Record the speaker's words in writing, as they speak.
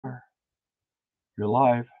You're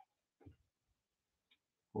live.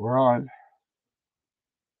 We're on.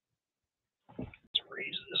 Let's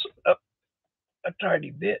raise this up a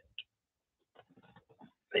tiny bit.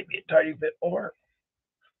 Maybe a tiny bit more.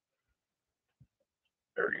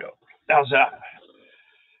 There we go. How's that?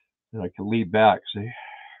 And I can lean back, see?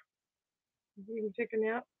 You can take a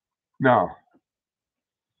nap? No.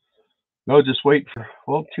 No, just wait for,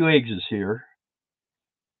 well, 2 eggs is here.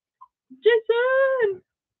 Jason!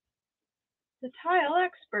 The tile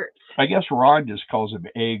expert. I guess Ron just calls them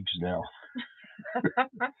eggs now.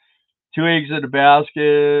 2 eggs in a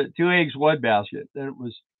basket. 2 eggs, 1 basket. Then it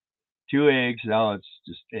was 2 eggs. Now it's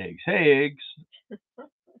just eggs. Hey, eggs.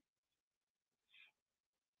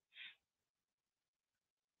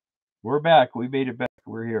 We're back. We made it back.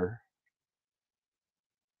 We're here.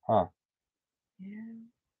 Huh. Yeah.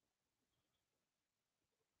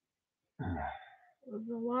 It was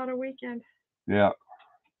a lot of weekend. Yeah.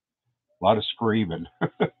 A lot of screaming.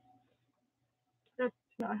 That's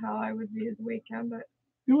not how I would view the weekend, but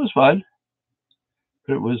it was fun.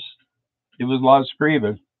 But it was a lot of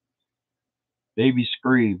screaming. Baby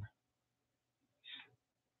scream.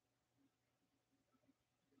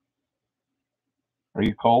 Are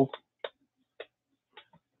you cold?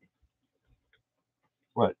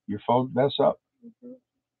 What? Your phone mess up? Mm-hmm.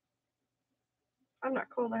 I'm not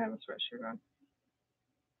cold. I have a sweatshirt on.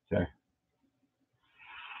 Okay.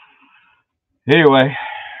 Anyway,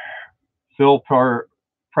 Phil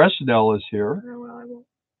Presnell is here. Oh, well, I won't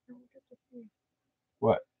get to see.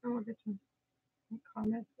 What? I won't get to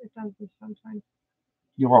comment. It does this sometimes.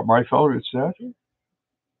 You want my phone instead? Mm-hmm.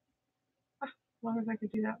 As long as I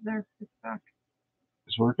could do that there. It's back.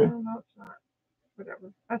 It's working? No, it's not.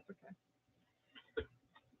 Whatever. That's okay.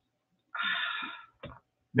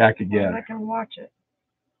 Back again. I can watch it.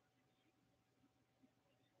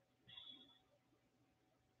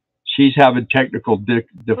 She's having technical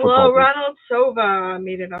difficulties. Hello, Ronald Sova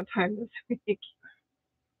made it on time this week.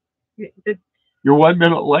 You're 1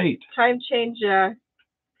 minute late. Time change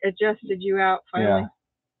adjusted you out finally.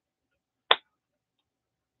 Yeah.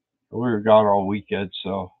 We were gone all weekend,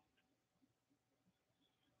 so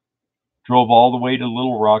drove all the way to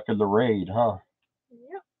Little Rock in the rain, huh?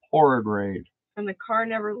 Yep. Horrid rain. And the car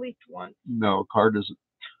never leaked once. No, car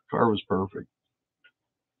was perfect.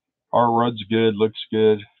 Car runs good, looks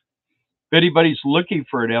good. If anybody's looking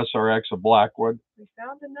for an SRX, a black one, we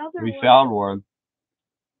found another one. We found one.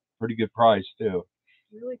 Pretty good price, too.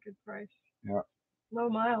 Really good price. Yeah. Low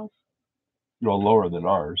miles. Well, lower than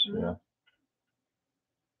ours, mm-hmm. Yeah.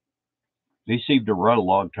 They seem to run a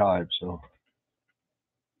long time, so.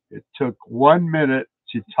 It took 1 minute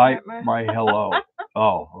to type my hello.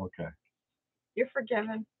 Oh, okay. You're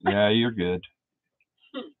forgiven. Yeah, you're good.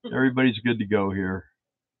 Everybody's good to go here.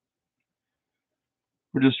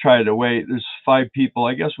 We're just trying to wait. There's 5 people.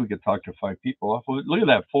 I guess we could talk to 5 people. Look at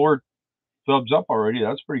that, 4 thumbs up already.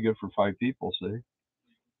 That's pretty good for 5 people, see?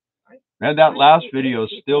 And that last video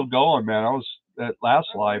is still going, man. That last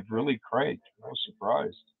live really cranked. I was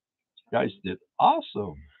surprised. You guys did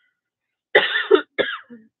awesome.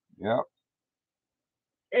 Yeah.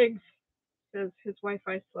 Eggs says his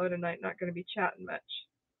Wi-Fi's slow tonight. Not going to be chatting much.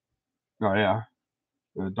 Oh yeah.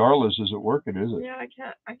 Darla's isn't working, is it? Yeah, I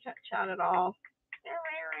can't chat at all.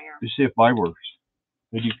 You see if mine works.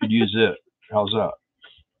 Then you could use it. How's that?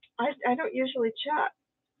 I don't usually chat.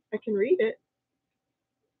 I can read it.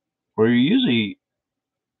 Well,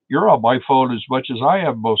 you're on my phone as much as I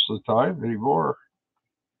am most of the time anymore.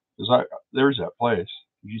 Because there's that place.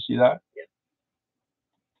 Did you see that? Yeah.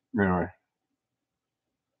 Anyway.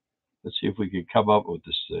 Let's see if we can come up with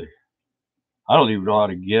this thing. I don't even know how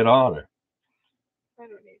to get on it. I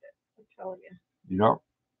don't need it. I'm telling you. You know?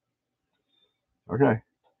 Okay.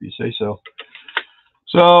 If you say so.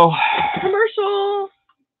 So. Commercial.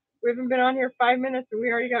 We haven't been on here 5 minutes and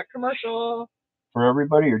we already got commercial. For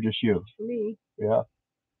everybody or just you? For me. Yeah.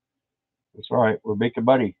 That's all right. We're making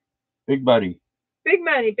money. Big money. Big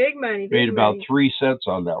money. Big money. Made about 3 cents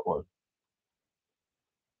on that one.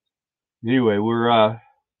 Anyway, we're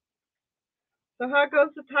So how goes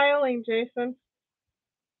the tiling, Jason?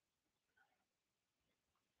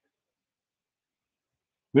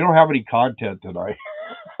 We don't have any content tonight.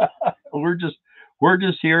 we're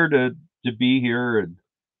just here to be here and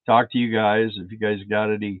talk to you guys. If you guys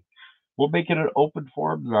got any, we'll make it an open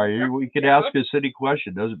forum tonight. You can ask us any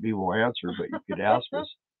question. Doesn't mean we'll answer, but you could ask us.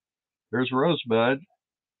 There's Rosebud.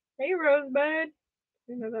 Hey, Rosebud.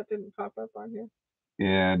 You know that didn't pop up on here.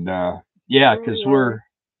 And yeah, because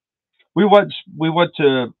we went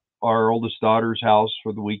to our oldest daughter's house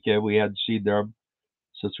for the weekend. We hadn't seen them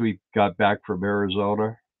since we got back from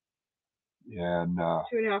Arizona. And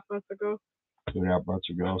 2.5 months ago. 2.5 months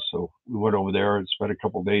ago. So we went over there and spent a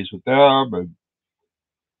couple of days with them,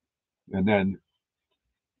 and then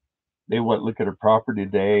they went look at a property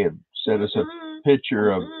today and sent us a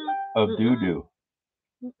picture of doo-doo.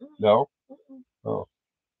 No? Oh.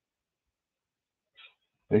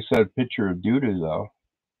 They sent a picture of doo-doo, though.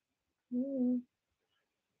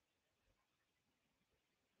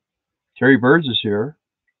 Terry Burns is here.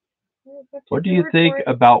 What do you think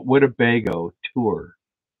about Winnebago Tour?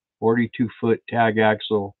 42-foot tag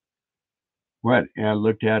axle. Went and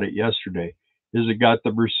looked at it yesterday. Has it got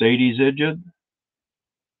the Mercedes engine?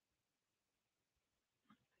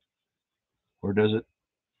 Or does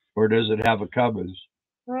it have a Cummins?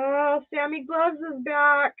 Oh, Sammy Gloves is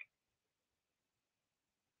back.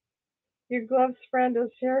 Your gloves friend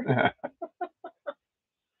is here.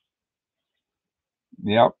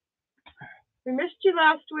 Yep. We missed you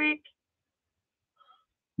last week.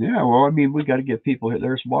 Yeah, well, I mean, we got to get people here.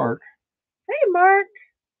 There's Mark. Hey, Mark.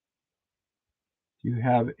 Do you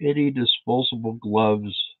have any disposable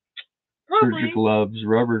gloves, Probably. surgical gloves,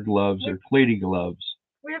 rubber gloves, or cleaning gloves?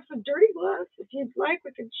 We have some dirty gloves. If you'd like,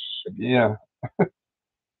 we can ship them. Yeah.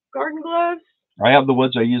 Garden gloves. I have the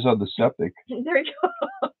ones I use on the septic. There you go.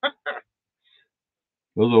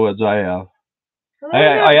 Those are the ones I have. Well,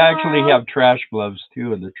 I actually have trash gloves,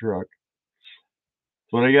 too, in the truck.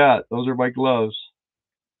 That's what I got. Those are my gloves.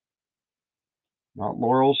 Not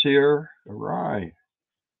Laurel's here. All right.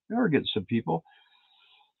 Now we're getting some people.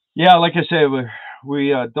 Yeah, like I said, we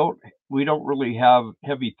don't really have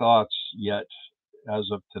heavy thoughts yet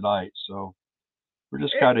as of tonight, so we're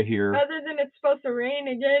just kind of here. Other than it's supposed to rain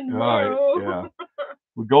again tomorrow. Yeah.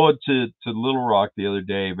 We're going to Little Rock the other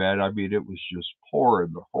day, man. I mean, it was just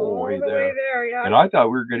pouring the whole way there. Yeah. And I thought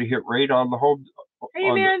we were going to hit rain on the home. Hey,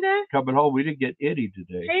 Amanda. Coming home, we didn't get any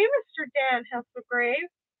today. Hey, Mr. Dan Hesselgrave.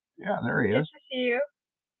 Yeah, there he is. Good to see you.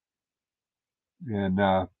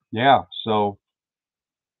 And yeah, so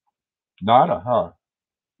nada, huh?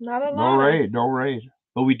 Not a lot. No rain.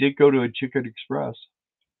 But we did go to a Chicken Express.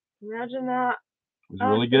 Imagine that. It was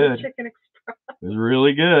really good. Chicken Express. It was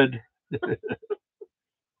really good.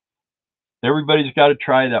 Everybody's got to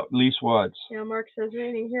try that at least once. Yeah, Mark says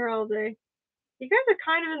raining here all day. You guys are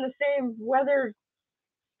kind of in the same weather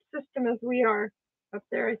system as we are up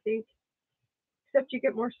there, I think. Except you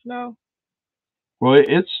get more snow. Well,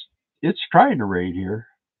 it's trying to rain here.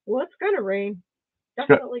 Well, it's gonna rain.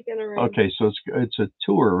 Definitely gonna rain. Okay, so it's a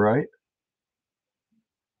tour, right?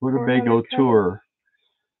 Winnebago Tour.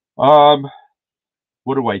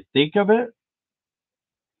 What do I think of it?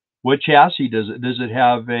 What chassis does it? Does it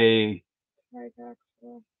have a?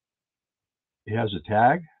 It has a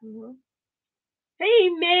tag. Mm-hmm. Hey,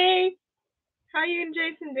 May. How you and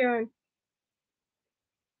Jason doing?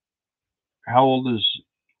 How old is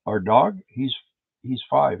our dog? He's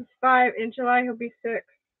 5. He's 5. In July he'll be 6.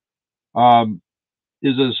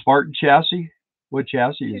 Is it a Spartan chassis? What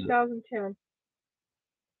chassis is it? 2010.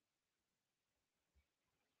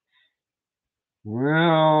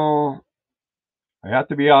 Well, I have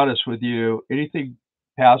to be honest with you. Anything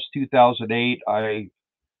past 2008, I'm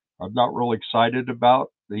not real excited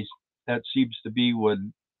about. That seems to be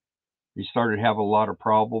when they started having a lot of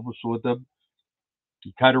problems with them.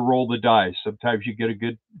 You kind of roll the dice. Sometimes you get a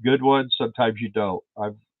good one, sometimes you don't.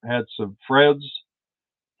 I've had some friends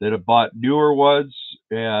that have bought newer ones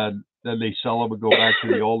and then they sell them and go back to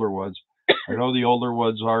the older ones. I know the older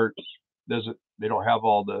ones they don't have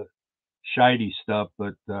all the shiny stuff,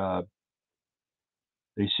 but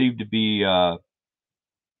they seem to be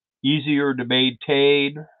easier to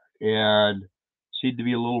maintain and seem to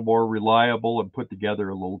be a little more reliable and put together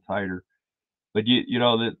a little tighter. But you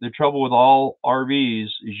know the trouble with all RVs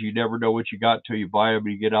is you never know what you got till you buy them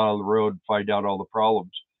and you get out on the road and find out all the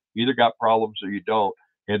problems. You either got problems or you don't,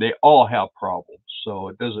 and they all have problems. So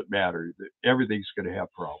it doesn't matter. Everything's going to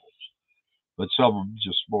have problems, but some of them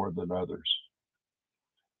just more than others.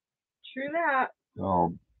 True that.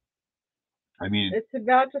 I mean, it's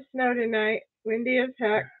about to snow tonight. Windy as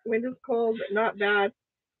heck. Wind is cold, but not bad.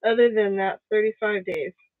 Other than that, 35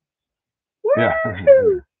 days.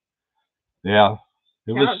 Woo-hoo! Yeah.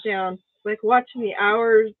 Countdown. Like watching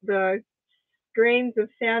the grains of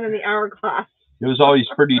sand in the hourglass. It was always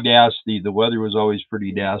pretty nasty. The weather was always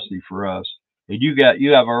pretty nasty for us. And you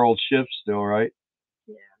have our old shift still, right?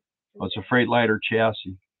 Yeah. Oh, it's a Freightliner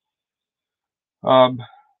chassis.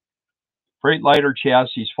 Freightliner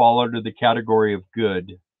chassis fall under the category of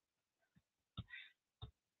good.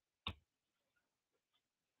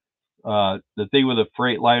 The thing with a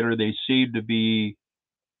Freightliner, they seem to be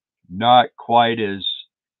not quite as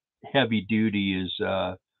heavy duty as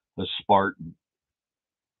a Spartan.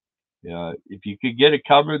 If you could get a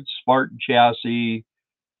Cummins Spartan chassis,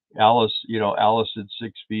 Allison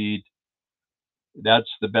 6-speed, that's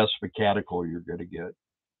the best mechanical you're going to get.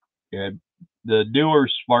 And the newer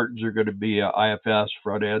Spartans are going to be a IFS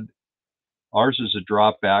front end. Ours is a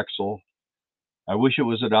drop axle. I wish it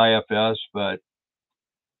was an IFS, but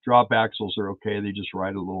drop axles are okay. They just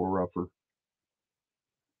ride a little rougher.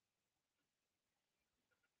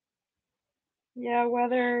 Yeah,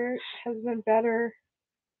 weather has been better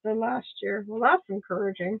than last year. Well, that's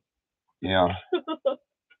encouraging. Yeah.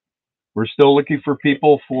 We're still looking for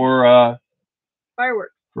people for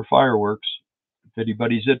fireworks. For fireworks, if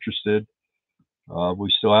anybody's interested.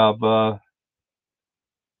 We still have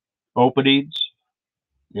openings,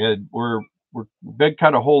 and we've been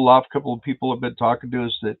kind of hold off. A couple of people have been talking to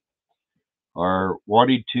us that are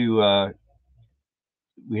wanting to.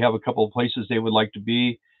 We have a couple of places they would like to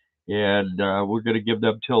be, and we're going to give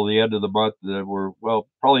them till the end of the month.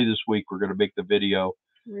 Probably this week we're going to make the video.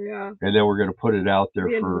 Yeah. And then we're going to put it out there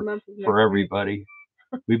for everybody.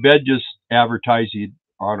 We've been just advertising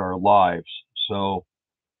on our lives, so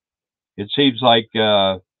it seems like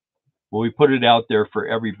when we put it out there for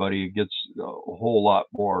everybody, it gets a whole lot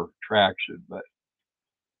more traction. But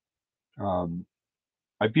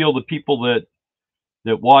I feel the people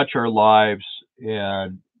that watch our lives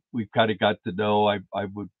and we've kind of got to know, I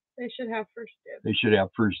would. They should have first dibs. They should have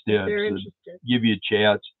first dibs and give you a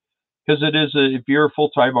chance, because it is if you're a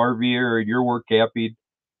full-time RVer and you're work camping,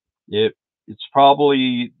 it's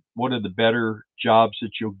probably one of the better jobs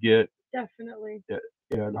that you'll get. Definitely.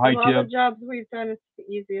 And hi, Tim. All the jobs we've done, it's the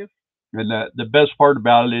easiest. And the best part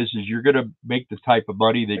about it is you're going to make the type of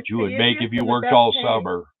money that you would make if you worked all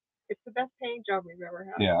summer. It's the best paying job we've ever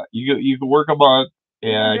had. Yeah, you can work a month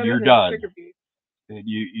and you're done, and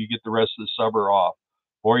you get the rest of the summer off.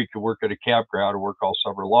 Or you can work at a campground and work all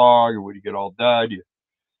summer long, and when you get all done,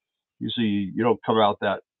 you don't come out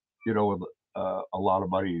that with a lot of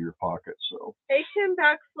money in your pocket. So hey, Tim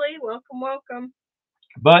Baxley, welcome.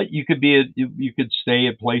 But you could stay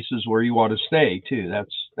at places where you want to stay too.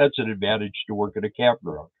 That's an advantage to work at a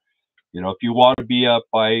campground. If you want to be up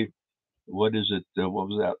by what is it? What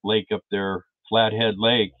was that lake up there? Flathead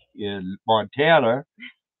Lake in Montana.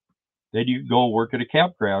 Then you can go work at a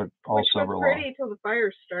campground all summer long. Pretty till the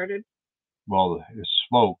fires started. Well, the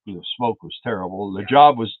smoke was terrible. The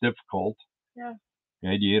job was difficult. Yeah.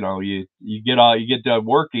 And you get done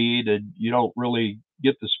working, and you don't really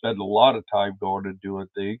get to spend a lot of time going and doing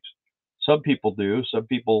things. Some people do. Some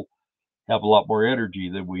people have a lot more energy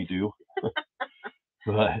than we do.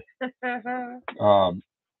 But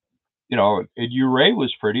and Uray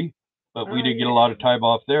was pretty, but we didn't get a lot of time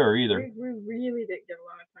off there either. We really didn't get a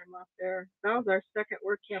lot of time off there. That was our second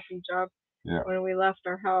work camping job. Yeah. When we left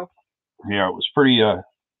our house. Yeah, it was pretty. And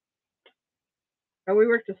we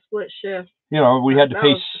worked a split shift. We had to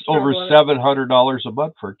pay over $700 a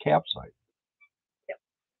month for a campsite. Yep.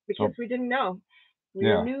 Because we didn't know. We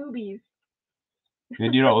were newbies.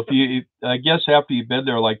 And I guess after you've been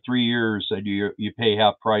there like 3 years, then you pay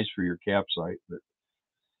half price for your campsite. But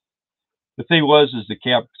the thing is the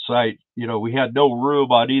campsite, we had no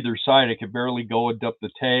room on either side. I could barely go and dump the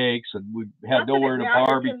tanks, and we had nowhere to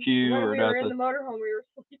barbecue or nothing. When we were in the motorhome, we were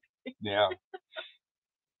sleeping. Yeah.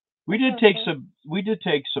 We did take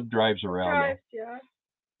some drives around. Yeah.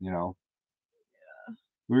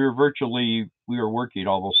 We were working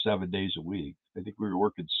almost 7 days a week. I think we were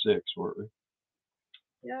working 6, weren't we?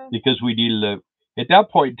 Yeah. Because we needed at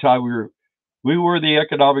that point in time we were the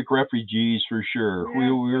economic refugees for sure.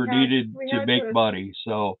 Yeah, we were needed to make money.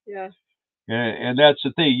 So yeah. And that's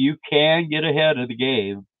the thing. You can get ahead of the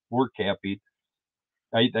game work camping.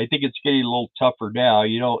 I think it's getting a little tougher now.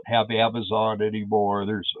 You don't have Amazon anymore.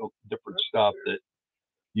 There's different stuff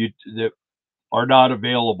that are not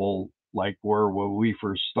available like when we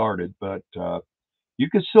first started. But you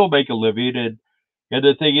can still make a living. And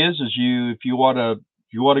the thing is if you want to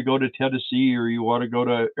go to Tennessee or you want to go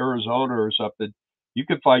to Arizona or something, you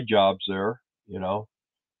can find jobs there. You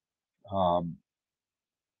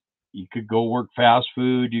could go work fast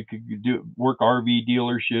food. You could work RV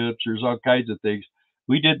dealerships. There's all kinds of things.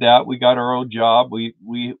 We did that. We got our own job. We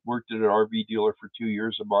worked at an RV dealer for 2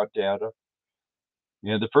 years in Montana.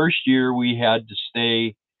 And the first year we had to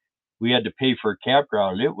pay for a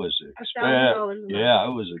campground. It was expensive. Yeah,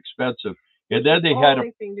 it was expensive. And then they had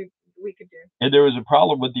we could do. And there was a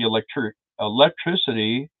problem with the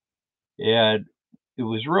electricity, and it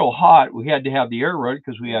was real hot. We had to have the air run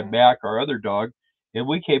because we had Mac, our other dog, and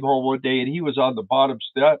we came home one day and he was on the bottom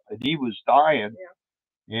step and he was dying. Yeah.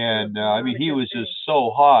 And he was just so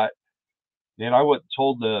hot. And I went and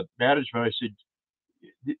told the management. I said,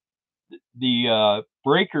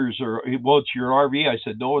 breakers are, well, it's your RV. I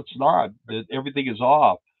said, no, it's not. Everything is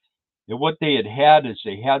off. And what they had is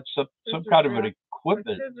they had some kind of an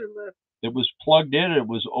equipment that was plugged in and it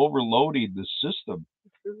was overloading the system,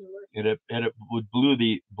 and it would blow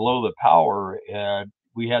the power, and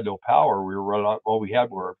we had no power. We were running out. All we had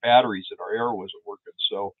were our batteries, and our air wasn't working.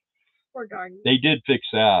 So they did fix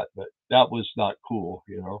that, but that was not cool,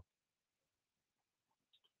 you know.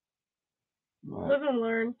 Live and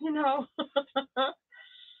learn, you know.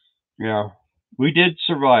 Yeah, we did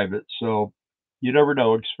survive it, so you never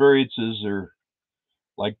know. Experiences are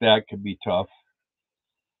like that can be tough.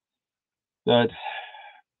 That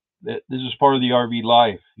this is part of the RV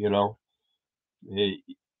life, you know.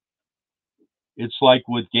 It's like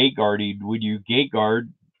with gate guarding. When you gate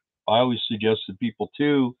guard, I always suggest to people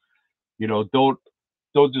too, you know, don't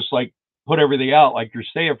just like put everything out like you're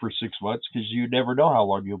staying for 6 months, because you never know how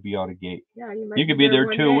long you'll be on a gate. Yeah, you can be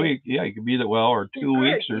there 2 weeks. Yeah, you can be there or 2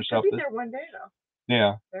 weeks or something. You could be there one day though.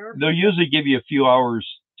 Yeah, they'll usually give you a few hours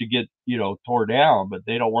to get, you know, tore down, but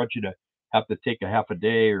they don't want you to have to take a half a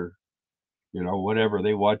day or, you know, whatever.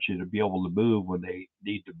 They want you to be able to move when they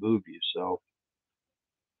need to move you. So,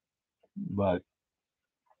 but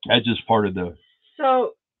that's just part of the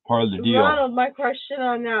deal. Ronald, my question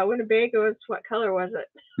on that Winnebago is, what color was it?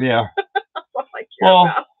 Yeah.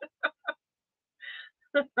 Well,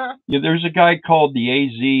 yeah, there's a guy called the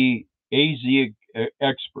AZ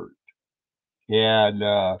expert,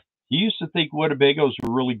 and he used to think Winnebagos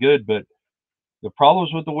were really good, but the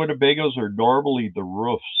problems with the Winnebagos are normally the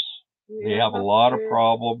roofs. Yeah, they have a lot of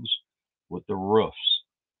problems with the roofs,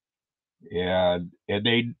 and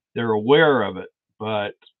they're aware of it,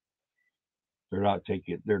 but they're not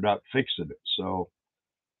fixing it. So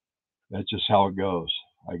that's just how it goes,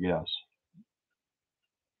 I guess.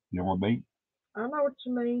 You know what I mean? I know what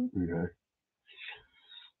you mean. Okay.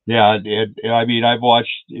 Yeah, I mean, I've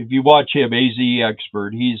watched. If you watch him, AZ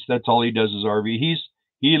expert, that's all he does is RV.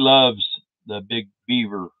 He loves the big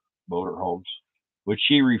Beaver motorhomes, which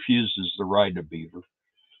he refuses to ride a Beaver.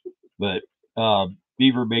 But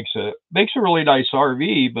Beaver makes a really nice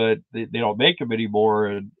RV, but they don't make them anymore,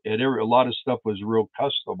 and a lot of stuff was real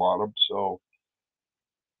custom on them. So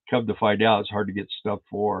come to find out, it's hard to get stuff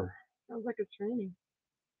for. Sounds like it's raining.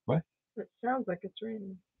 What? It sounds like it's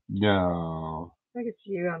raining. No. I think it's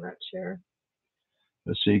you on that chair.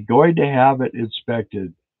 Let's see. Going to have it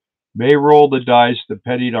inspected. May roll the dice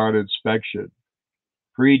depending on inspection.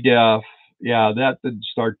 Pre-def. Yeah, that didn't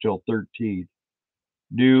start till 13.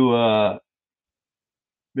 New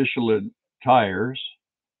Michelin tires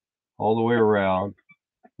all the way around.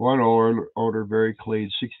 One owner, very clean,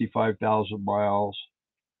 65,000 miles,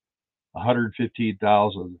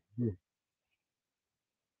 115,000.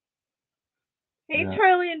 Hey, yeah.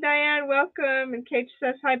 Charlie and Diane, welcome. And Kate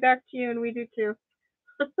says hi back to you, and we do too.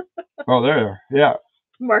 Oh, there, yeah.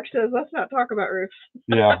 Mark says, let's not talk about roofs.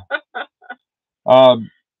 Yeah.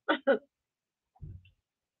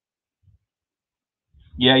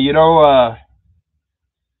 Yeah, you know, I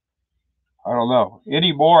don't know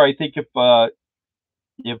anymore. I think if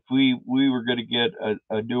we were going to get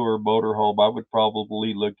a newer motorhome, I would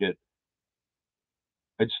probably look at.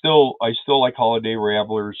 I still like Holiday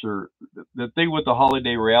Ramblers. Or the thing with the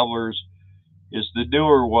Holiday Ramblers is the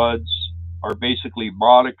newer ones are basically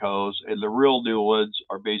Monacos, and the real new ones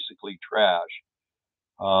are basically trash.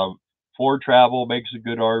 Ford Travel makes a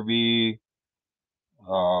good RV.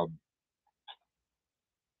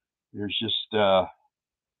 There's just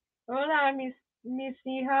hola, mis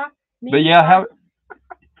hija. But yeah,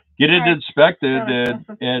 get it inspected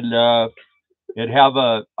and have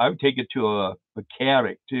I would take it to a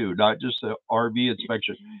mechanic too, not just an RV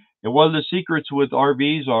inspection. And one of the secrets with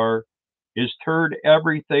RVs is turn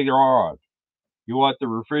everything on. You want the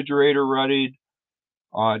refrigerator running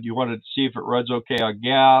on. You want to see if it runs okay on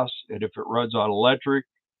gas, and if it runs on electric.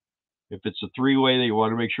 If it's a three-way, you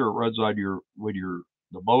want to make sure it runs on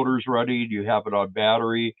the motor's running. You have it on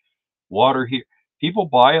battery, water heat. People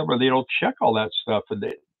buy them and they don't check all that stuff. And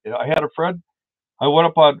I had a friend. I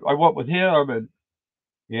went with him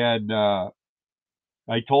and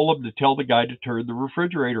I told him to tell the guy to turn the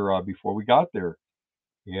refrigerator on before we got there.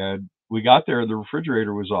 And we got there and the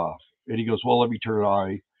refrigerator was off. And he goes, well, let me turn it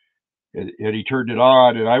on. And he turned it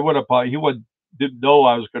on. And I went up on, didn't know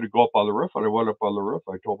I was going to go up on the roof. And I went up on the roof.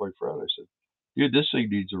 I told my friend, I said, dude, this thing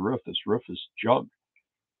needs a roof. This roof is junk.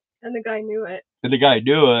 And the guy knew it. But he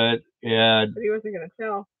wasn't going to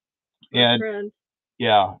tell. And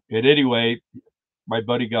yeah. And anyway, my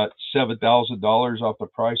buddy got $7,000 off the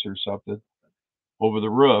price or something over the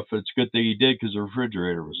roof. It's a good thing he did, because the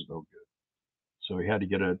refrigerator was no good. So he had to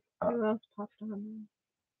get a who else popped on?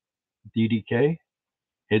 DDK.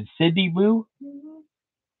 And Cindy Boo? Mm-hmm.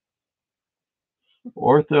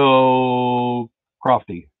 Ortho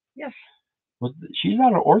Crofty. Yes. Well, she's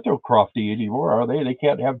not an Ortho Crofty anymore, are they? They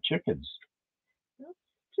can't have chickens.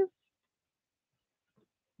 Just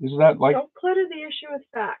Isn't that like... Don't clutter the issue with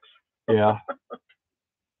facts. Yeah.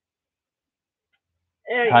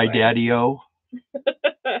 Anyway. Hi, Daddy-O.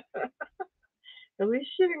 At least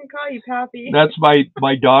she didn't call you Pappy. That's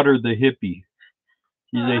my daughter, the hippie.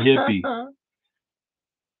 She's a hippie.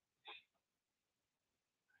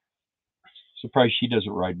 Surprised she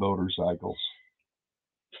doesn't ride motorcycles.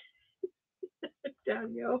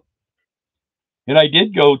 Daniel. And I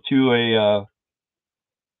did go to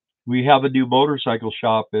we have a new motorcycle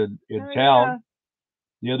shop in town. Yeah.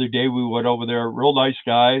 The other day we went over there. Real nice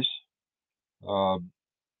guys.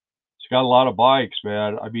 It's got a lot of bikes,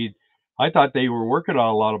 man. I mean, I thought they were working on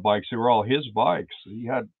a lot of bikes. They were all his bikes.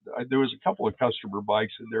 There was a couple of customer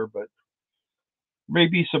bikes in there, but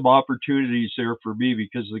maybe some opportunities there for me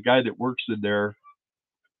because the guy that works in there,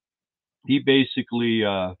 he basically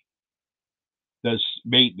does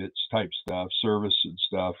maintenance type stuff, service and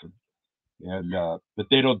stuff, and but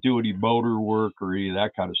they don't do any motor work or any of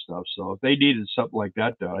that kind of stuff. So if they needed something like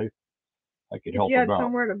that done, I could help them out. You had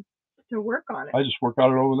somewhere to work on it. I just work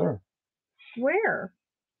on it over there. Where?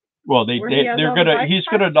 Well, he's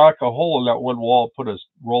gonna knock a hole in that one wall, put a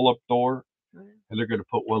roll up door, and they're gonna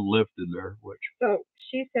put one lift in there. Which. So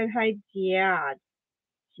she said, "Hi, Dad."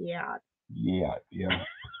 Yeah.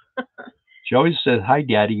 She always says, "Hi,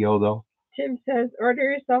 Daddy-O," though. Tim says, "Order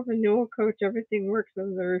yourself a Newell coach. Everything works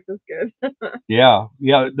and the roof is good." Yeah.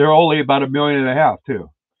 They're only about $1.5 million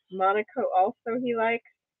too. Monaco also he likes.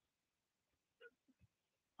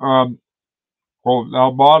 Well, now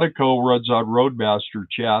Monaco runs on Roadmaster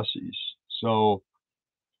chassis, so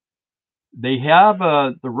they have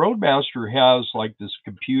the Roadmaster has like this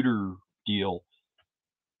computer deal,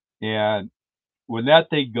 and when that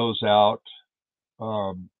thing goes out,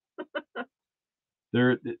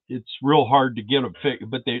 it's real hard to get them fixed.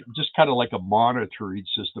 But they just kind of like a monitoring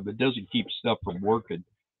system. It doesn't keep stuff from working.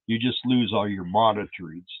 You just lose all your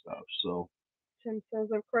monitoring stuff. So Tim says,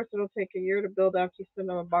 "Of course, it'll take a year to build after you send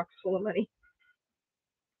them a box full of money."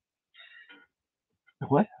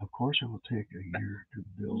 What? Of course, it will take a year to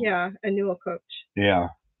build. Yeah, a Newell coach. Yeah,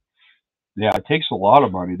 it takes a lot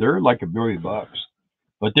of money. They're like $1 million,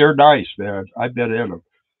 but they're nice, man. I've been in them.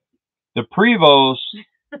 The Prevos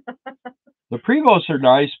are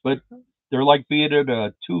nice, but they're like being in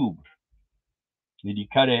a tube. And you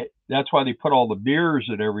that's why they put all the mirrors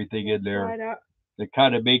and everything in there. That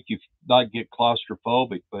kind of make you not get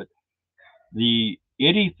claustrophobic. But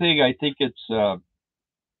anything, I think it's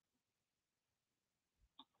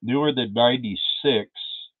newer than 96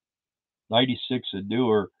 and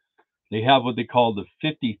newer, they have what they call the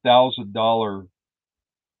 $50,000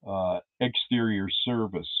 exterior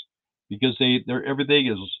service, because everything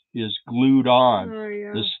is glued on. Oh,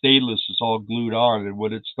 yeah. The stainless is all glued on, and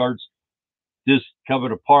when it starts just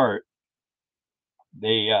coming apart,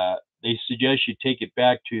 they suggest you take it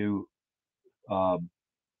back to a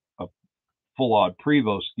full-on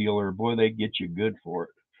Prevost dealer. Boy, they get you good for it.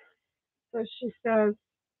 So she says.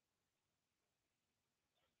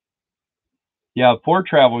 Yeah, Ford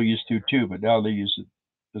Travel used to too, but now they use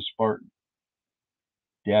the Spartan.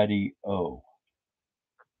 Daddy-O.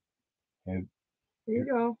 And here you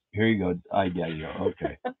go. Here you go. Daddy-O.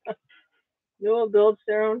 Okay. Newell builds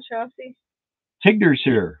their own chassis. Tigner's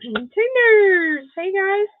here. Tigner's. Hey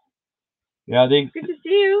guys. Yeah, good to see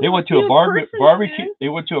you. They went to a barbecue. They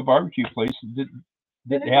went to a barbecue place and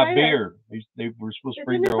didn't have beer. They were supposed to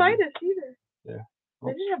bring their own. They didn't invite us either. Yeah.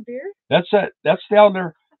 They didn't have beer. That's down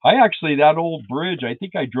there. That old bridge. I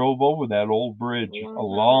think I drove over that old bridge a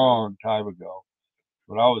long time ago.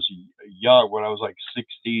 When I was young, when I was like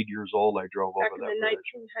 16 years old, I drove over that bridge. Back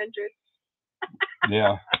in the 1900s.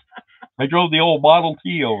 Yeah. I drove the old Model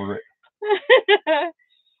T over it.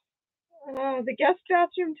 The guest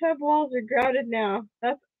bathroom tub walls are grouted now.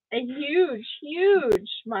 That's a huge, huge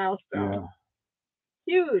milestone. Yeah.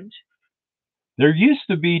 Huge. There used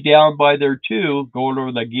to be down by there too, going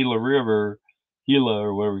over the Gila River,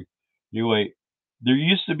 or wherever. Anyway, there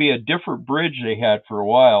used to be a different bridge they had for a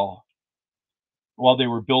while they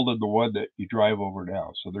were building the one that you drive over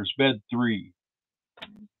now. So there's been 3.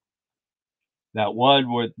 That one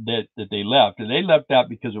that they left, and they left that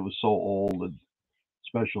because it was so old and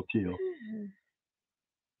special teal.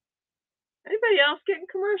 Anybody else getting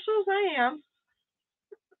commercials? I am.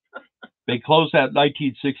 They closed that in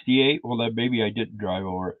 1968. Well, then maybe I didn't drive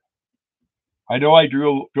over it. I know I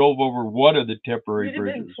drove over one of the temporary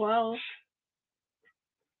bridges. You'd have been 12.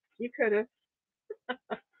 You could have.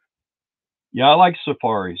 Yeah, I like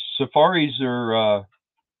safaris. Safaris are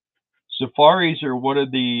one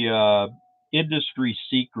of the industry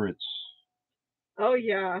secrets. Oh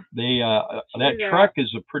yeah. They True that that. trek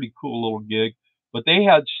is a pretty cool little gig, but they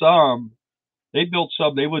had some. They built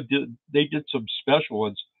some. They did some special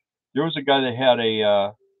ones. There was a guy that had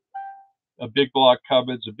a big block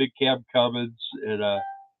Cummins, a big cab Cummins, and a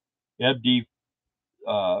MD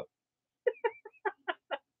uh,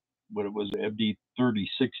 what it was, MD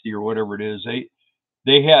 3060 or whatever it is.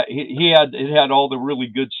 They had he had it had all the really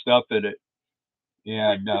good stuff in it,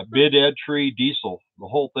 and mid entry diesel, the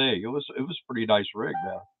whole thing. It was a pretty nice rig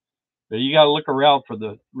now. But you got to look around for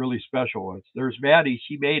the really special ones. There's Maddie,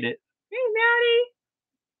 she made it, Hey Maddie.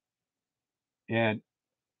 and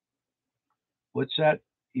what's that?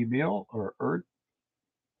 Emil or Erd?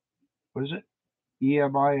 What is it?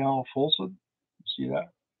 EMIL Folsom. See that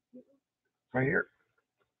right here?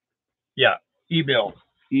 Yeah, email.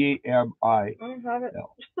 EMIL. I don't have it.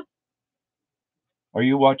 Are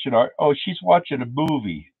you watching our? Oh, she's watching a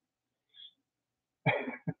movie.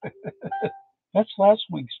 That's last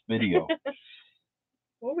week's video.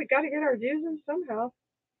 Well, we got to get our dues in somehow.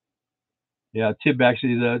 Yeah, Tim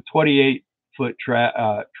actually the 28-foot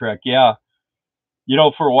track. Yeah,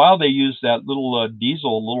 for a while they used that little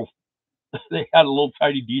diesel. They had a little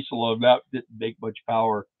tiny diesel on that didn't make much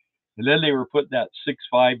power, and then they were putting that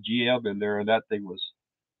 6.5 GM in there, and that thing was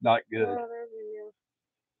not good. Oh, there's a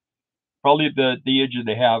Probably the engine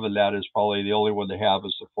they have in that is probably the only one they have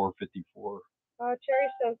is the 454. Terry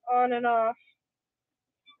says on and off.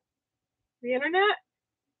 The internet?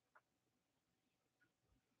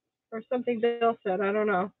 Or something Bill said. I don't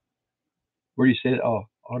know. Where do you say it? Oh,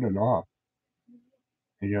 on and off.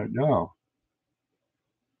 You don't know.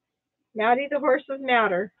 Maddie, the horses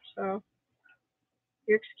matter. So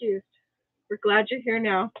you're excused. We're glad you're here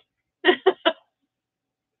now.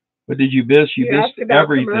 What did you miss? You asked missed about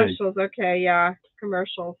everything. commercials. Okay, yeah.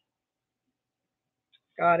 Commercials.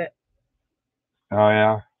 Got it. Oh,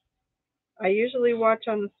 yeah. I usually watch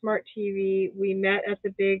on the smart TV. We met at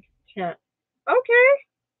the big tent. Okay.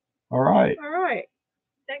 All right. All right.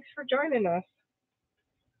 Thanks for joining us.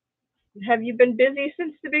 Have you been busy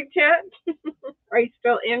since the big tent? Are you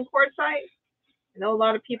still in Quartzsite? I know a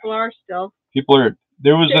lot of people are still. People are.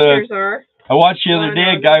 There was are. I watched the other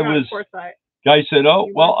day. Guy said, "Oh,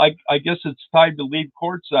 well, I guess it's time to leave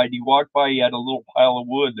Quartzsite." He walked by. He had a little pile of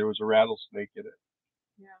wood. There was a rattlesnake in it.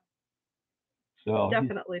 Yeah. So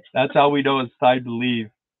definitely. That's how we know it's time to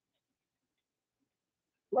leave.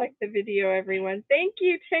 Like the video, everyone. Thank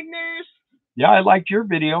you, Tigners. Yeah, I liked your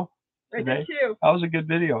video today. I did too. That was a good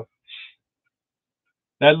video.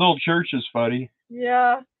 That little church is funny.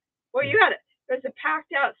 Yeah. Well, you had it. It was a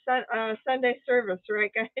packed out Sunday service,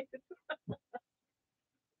 right, guys?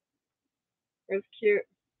 It was cute.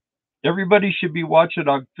 Everybody should be watching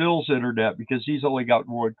on Phil's internet because he's only got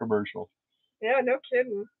one commercial. Yeah, no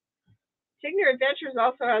kidding. Tigner Adventures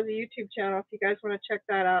also has a YouTube channel if you guys want to check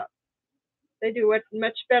that out. They do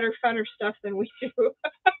much better, funner stuff than we do.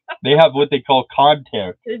 They have what they call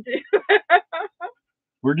content. They do.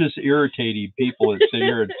 We're just irritating people that sit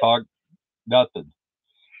here and talk nothing.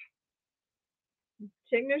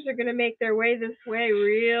 Tigners are going to make their way this way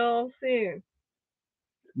real soon.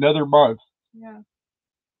 Another month. Yeah.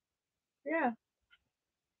 Yeah.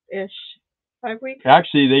 Ish. 5 weeks?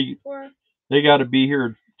 Actually, they got to be here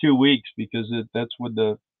in 2 weeks because that's when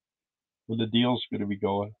the deal's going to be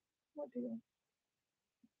going. What deal?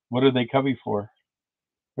 What are they coming for?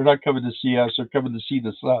 They're not coming to see us. They're coming to see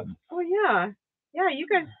the sun. Oh yeah, yeah. You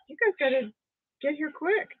guys got to get here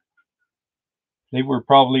quick. They were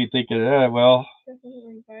probably thinking, well,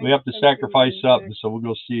 we have to sacrifice something, so we'll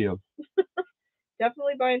go see them.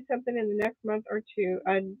 Definitely buying something in the next month or two.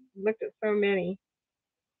 I looked at so many.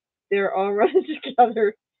 They're all running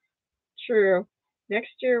together. True.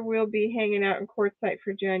 Next year we'll be hanging out in Quartzsite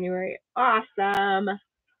for January. Awesome.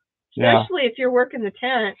 Especially if you're working the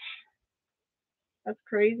tent. That's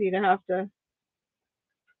crazy to have to.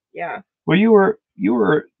 Yeah. Well, you were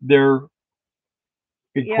there.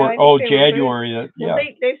 January. Well,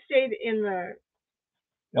 they stayed in the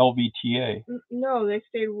LVTA. No, they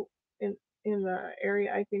stayed in the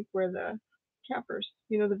area, I think, where the campers,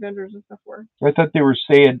 the vendors and stuff were. I thought they were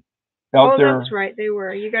staying out there. Oh, that's right. They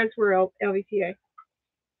were. You guys were LVTA.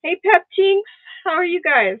 Hey, Pep Tinks. How are you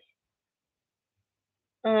guys?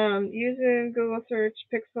 Using Google search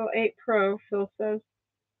Pixel 8 Pro, Phil says.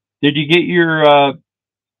 Did you get your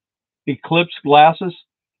Eclipse glasses?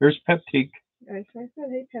 There's Pep Tink. I said,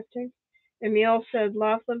 hey, Pep Tink. Emil said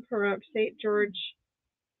Laughlin, Pahrump, St. George,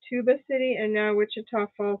 Tuba City, and now Wichita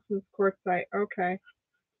Falls since Quartzsite. Okay.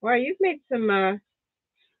 Wow, you've made some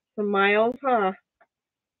Some miles, huh?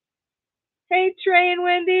 Hey, Trey and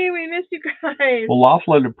Wendy, we missed you guys. Well,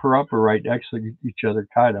 Laughlin and Pahrump are right next to each other,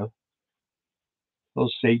 kind of.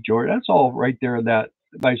 Those St. George. That's all right there in that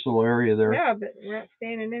nice little area there. Yeah, but we're not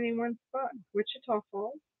staying in any one spot. Wichita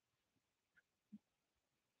Falls.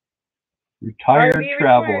 Retired RV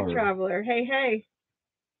traveler. Retired traveler. Hey, hey.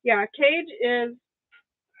 Yeah, Cage is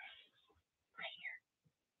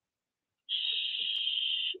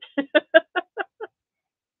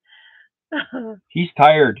He's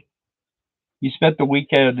tired. He spent the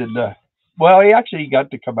weekend in the. Well, he got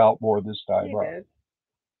to come out more this time. He did.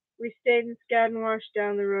 We stayed in Skadden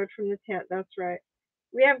down the road from the tent. That's right.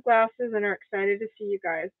 We have glasses and are excited to see you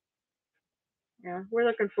guys. Yeah, we're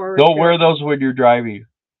looking forward to it. Don't wear those when you're driving.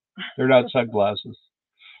 They're not sunglasses.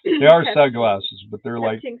 They are sunglasses, but they're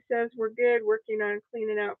like. Testing says we're good, working on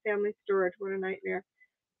cleaning out family storage. What a nightmare.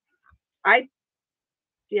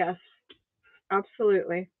 Yes,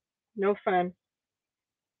 absolutely. No fun.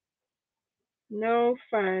 No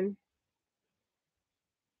fun.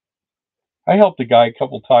 I helped a guy a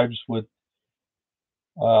couple times with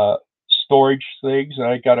storage things, and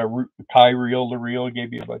I got a tie reel to reel and gave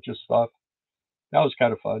me a bunch of stuff. That was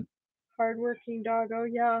kind of fun. Hardworking doggo,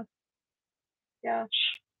 yeah. Yeah.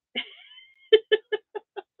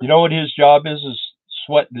 You know what his job is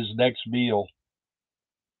sweating his next meal.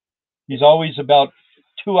 He's always about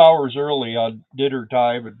 2 hours early on dinner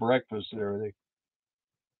time and breakfast and everything.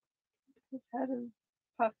 His head is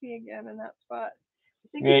puffy again in that spot. I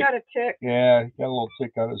think he got a tick. Yeah, he got a little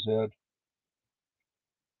tick on his head.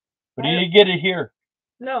 But he didn't get it here.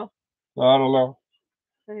 No. I don't know.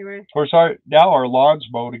 Anyway. Of course, now our lawn's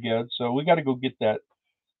mowed again, so we got to go get that.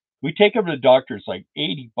 We take him to the doctor. It's like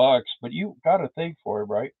 $80, but you got a thing for him,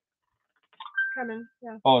 right? Coming,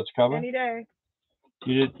 yeah. Oh, it's coming? Any day.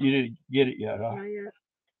 You didn't get it yet, huh? Not yet.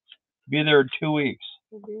 Be there in 2 weeks.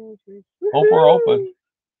 We'll be there in 2 weeks. Hope we're open.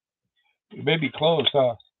 It may be closed,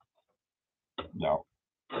 huh? No.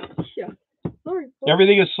 Yeah. Sorry.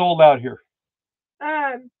 Everything is sold out here.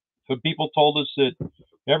 So people told us that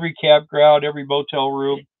every campground, every motel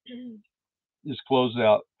room is closed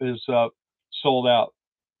out, is sold out.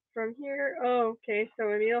 From here, oh, okay. So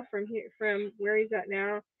Emil from where he's at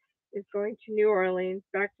now, is going to New Orleans,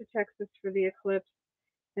 back to Texas for the eclipse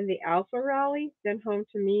and the Alpha Rally, then home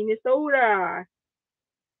to Minnesota.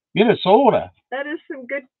 Minnesota. That is some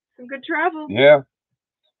good travel. Yeah.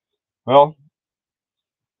 Well,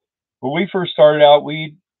 when we first started out,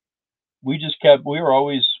 we were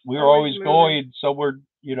always going somewhere,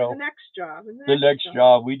 you know. The next job. The next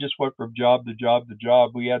job. We just went from job to job to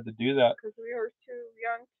job. We had to do that. Because we were too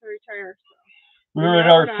young to retire. So. We were in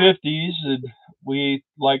our 50s, and we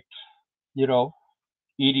liked, you know,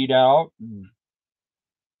 eating out and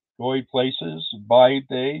going places and buying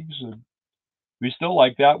things. And we still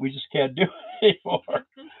like that. We just can't do it anymore.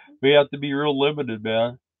 We have to be real limited,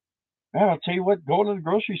 man. Man, I'll tell you what, going to the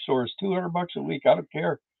grocery store is $200 a week. I don't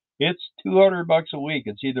care. It's $200 a week.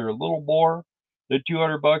 It's either a little more than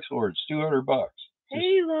 $200 or it's $200.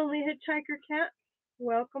 Hey, lonely hitchhiker cat.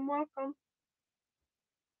 Welcome, welcome.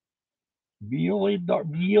 Beal and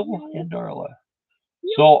Darla.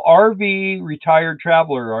 So, RV retired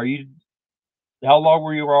traveler, how long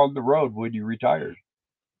were you on the road when you retired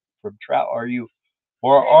from travel? Are you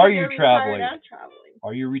traveling?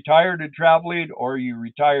 Are you retired and traveling, or are you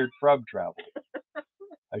retired from traveling?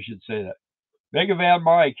 I should say that. Mega Van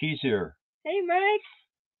Mike, he's here. Hey, Mike.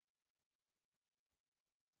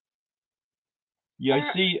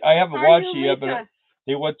 Yeah, I haven't watched it yet, but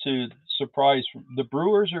they went to Surprise. The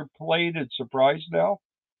Brewers are playing at Surprise now.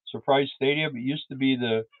 Surprise Stadium. It used to be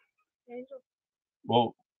the Angels.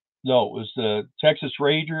 Well, no, it was the Texas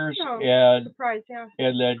Rangers and Surprise, yeah.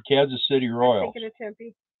 And then Kansas City Royals. I'm thinking of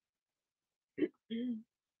Tempe.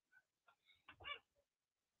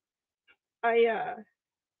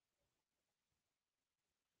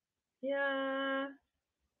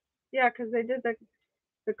 Yeah, because they did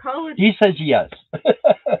the college. He says yes.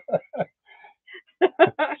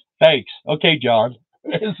 Thanks. Okay, John.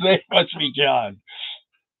 His name must be John.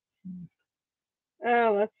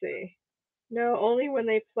 Oh, let's see. No, only when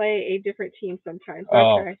they play a different team sometimes.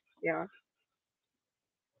 Okay, yeah.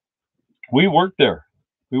 We worked there.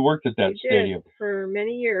 We worked at that stadium for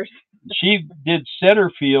many years. She did center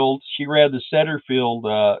field. She ran the center field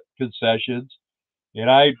concessions, and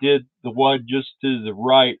I did the one just to the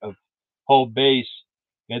right of home base,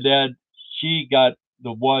 and then she got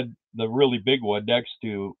the really big one next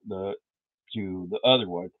to the other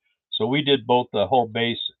one. So we did both the home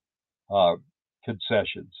base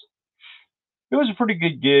concessions. It was a pretty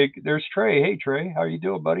good gig. There's Trey. Hey, Trey. How are you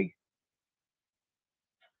doing, buddy?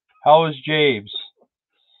 How is James?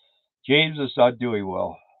 James is not doing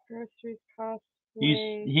well. Groceries cost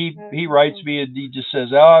He writes me and he just says,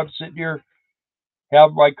 "Oh, I'm sitting here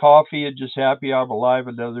having my coffee and just happy I'm alive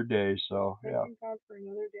another day." So yeah. Thank God for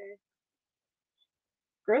another day.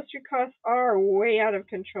 Grocery costs are way out of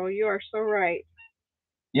control. You are so right.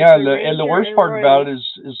 Yeah, and the worst part about it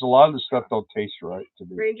is a lot of the stuff don't taste right to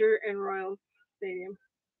me. Ranger and Royal Stadium,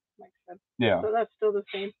 like I said. Yeah. So that's still the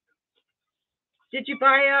same. Did you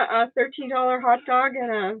buy a $13 hot dog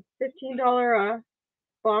and a $15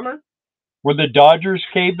 bomber? When the Dodgers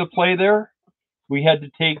came to play there, we had to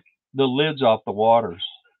take the lids off the waters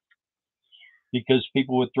because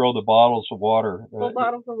people would throw the bottles of water, full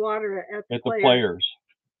bottles of water at the players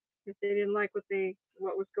if they didn't like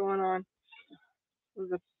what was going on. It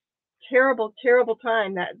was a terrible, terrible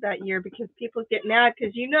time that year because people get mad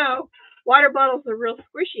because water bottles are real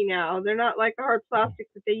squishy now. They're not like the hard plastic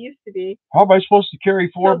that they used to be. How am I supposed to carry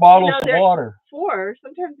 4 bottles of water? 4.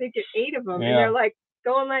 Sometimes they get 8 of them, and they're like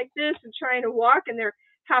going like this and trying to walk, and they're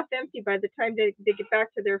half empty by the time they get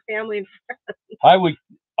back to their family and friends.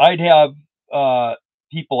 I'd have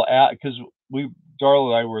people at, because Darla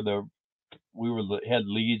and I were the head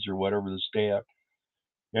leads or whatever the staff,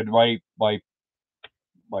 and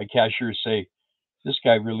my cashier say, "This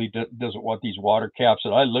guy really doesn't want these water caps."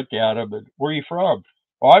 And I look at him and, "Where are you from?"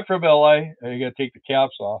 "Oh, I'm from LA." And you got to take the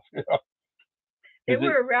caps off. They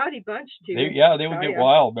were a rowdy bunch too. They would get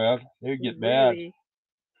wild, man. They would get mad.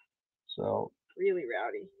 So really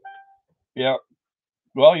rowdy. Yeah.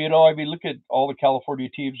 Well, I mean, look at all the California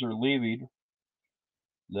teams are leaving.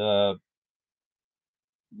 The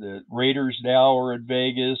Raiders now are in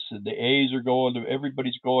Vegas, and the A's are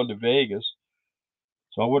everybody's going to Vegas.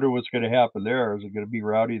 So I wonder what's going to happen there. Is it going to be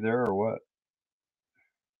rowdy there or what?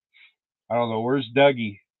 I don't know. Where's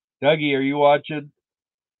Dougie? Dougie, are you watching?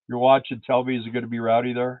 You're watching. Tell me, is it going to be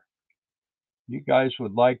rowdy there? You guys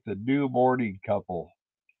would like the new morning couple.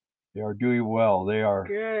 They are doing well. They are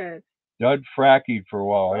good. Done fracking for a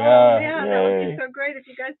while. Yeah, that would be so great if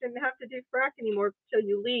you guys didn't have to do frack anymore until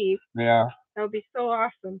you leave. Yeah. That would be so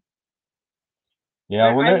awesome. Yeah,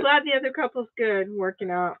 I'm glad the other couple's good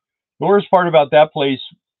working out. The worst part about that place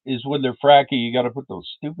is when they're fracking, you got to put those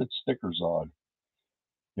stupid stickers on.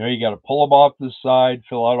 You got to pull them off the side,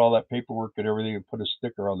 fill out all that paperwork and everything, and put a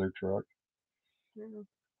sticker on their truck. Yeah.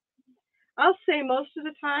 I'll say most of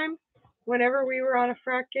the time, whenever we were on a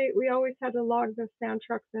frack gate, we always had to log the sand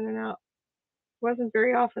trucks in and out. It wasn't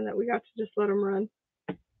very often that we got to just let them run.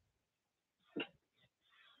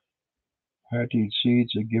 Planting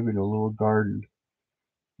seeds and giving a little garden.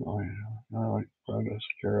 Oh, yeah. I like lettuce,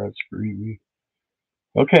 carrots, green.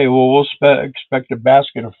 Okay, well, we'll expect a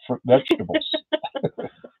basket of vegetables.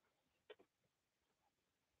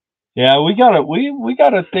 Yeah, we got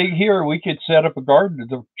a thing here. We could set up a garden.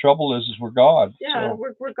 The trouble is we're gone. Yeah, so.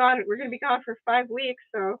 We're gone. We're going to be gone for 5 weeks,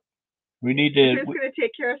 so we need to. Who's going to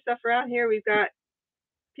take care of stuff around here? We've got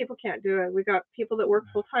people can't do it. We got people that work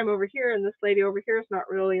full time over here, and this lady over here is not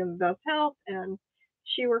really in the best health, and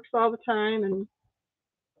she works all the time, and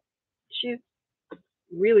she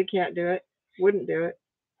really can't do it. Wouldn't do it.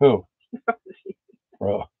 Who?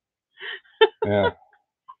 Bro. Yeah.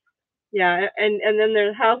 Yeah, and then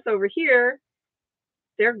there's a house over here.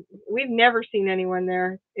 We've never seen anyone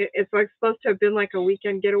there. It's like supposed to have been like a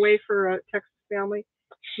weekend getaway for a Texas family.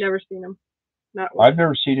 Never seen them. Not one. I've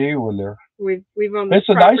never seen anyone there. We've owned this It's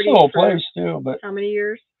a nice little place too, but how many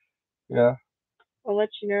years? Yeah. I'll let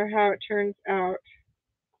you know how it turns out.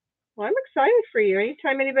 Well, I'm excited for you.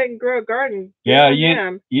 Anytime anybody can grow a garden, yeah,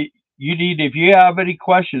 you need, if you have any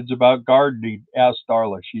questions about gardening, ask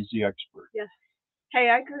Darla. She's the expert. Yes. Hey,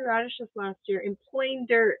 I grew radishes last year in plain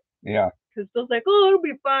dirt. Yeah. Because Bill's like, oh, it'll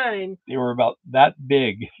be fine. They were about that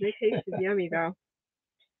big. They tasted yummy, though.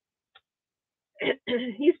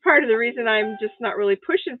 He's part of the reason I'm just not really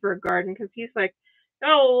pushing for a garden, because he's like,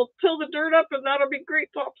 oh, we'll till the dirt up and that'll be great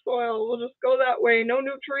topsoil. We'll just go that way. No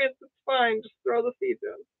nutrients, it's fine. Just throw the seeds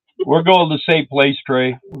in. We're going to the same place,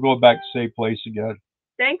 Trey. We're going back to the same place again.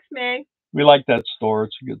 Thanks, May. We like that store.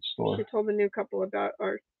 It's a good store. She told the new couple about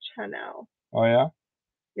our channel. Oh, yeah?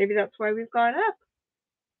 Maybe that's why we've gone up.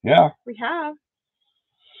 Yeah. We have.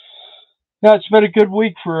 Yeah, it's been a good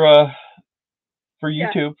week for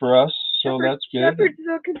YouTube for us, so that's good.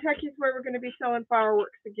 Shepherdsville, Kentucky is where we're going to be selling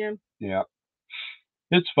fireworks again. Yeah.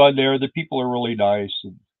 It's fun there. The people are really nice.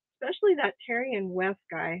 Especially that Terry and Wes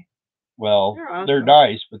guy. Well, they're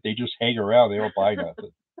nice, but they just hang around. They don't buy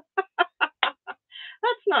nothing.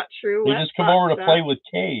 That's not true. They just come over to play with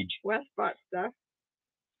Cage. Wes bought stuff.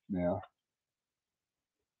 Yeah.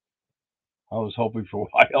 I was hoping for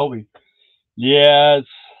Wyoming. Yeah,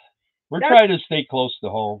 We're trying to stay close to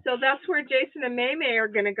home. So that's where Jason and May are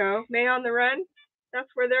going to go. May on the Run. That's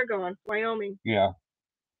where they're going. Wyoming. Yeah.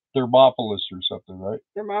 Thermopolis or something, right?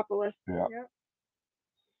 Thermopolis. Yeah. Yep.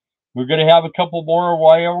 We're going to have a couple more in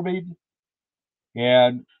Wyoming.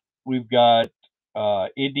 And we've got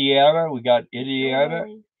Indiana. We got Indiana.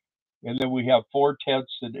 Illinois. And then we have 4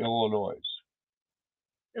 tenths in Illinois.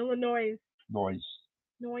 Illinois. Noise.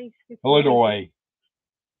 Noise. Illinois.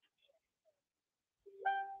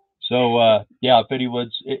 So yeah, if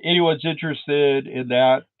anyone's interested in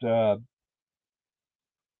that,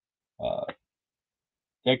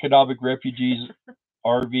 economic refugees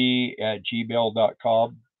rv@gmail.com.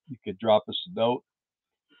 You could drop us a note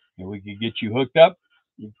and we can get you hooked up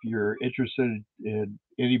if you're interested in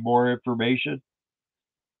any more information.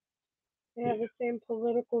 They have the same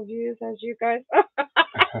political views as you guys.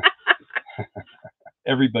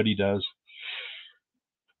 Everybody does.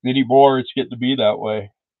 Anymore, it's getting to be that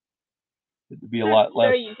way. Getting to be a lot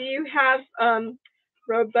less. So do you have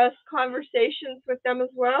robust conversations with them as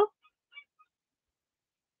well?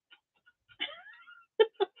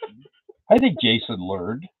 I think Jason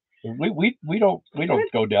learned. We don't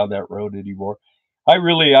go down that road anymore. I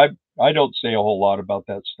don't say a whole lot about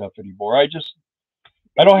that stuff anymore. I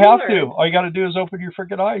don't have to. All you got to do is open your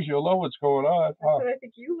freaking eyes. You'll know what's going on. That's what I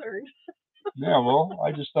think you learned. Yeah, well,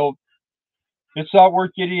 I just don't. It's not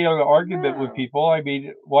worth getting in an argument with people. I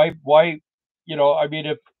mean, why? I mean,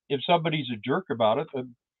 if somebody's a jerk about it,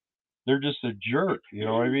 then they're just a jerk. You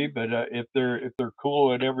know what I mean? But if they're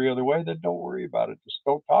cool in every other way, then don't worry about it. Just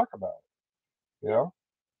don't talk about it. You know,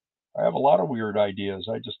 I have a lot of weird ideas.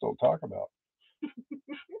 I just don't talk about.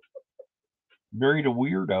 Married a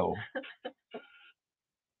weirdo.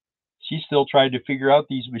 She's still trying to figure out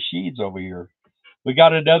these machines over here. We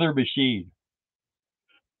got another machine.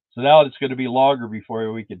 So now it's going to be longer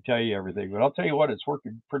before we can tell you everything. But I'll tell you what, it's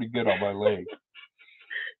working pretty good on my leg.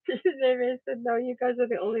 They said, no, you guys are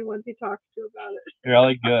the only ones he talks to about it.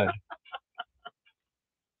 Really good.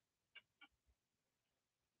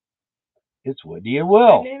 It's when you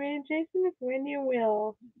will. Maybe Jason, it's when you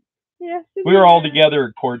will. Yes. We were all together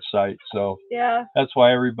at Quartzsite, so yeah. That's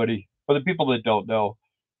why everybody, for the people that don't know,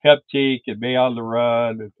 Peptique and May on the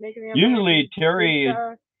Run. Usually Terry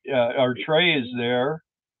or Trey is there.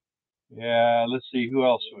 Yeah, let's see who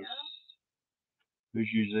else who's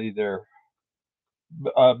usually there.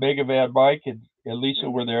 Mega Van Mike and Lisa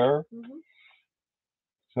were there. Mm-hmm.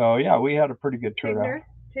 So yeah, we had a pretty good turnout.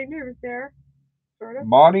 Tigner was there, sort of.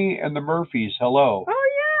 Monty and the Murphys, hello. Oh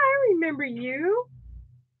yeah, I remember you.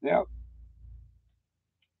 Yep.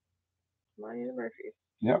 Monty and the Murphys.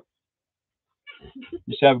 Yep.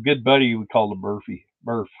 Used to have a good buddy we called him Murphy.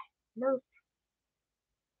 Murph.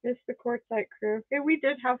 It's the Quartzsite crew. Yeah, we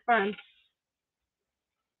did have fun.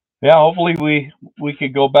 Yeah, hopefully we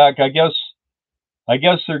could go back. I guess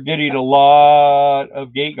they're getting a lot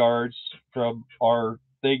of gate guards from our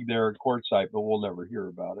thing there at Quartzsite, but we'll never hear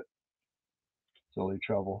about it. It's only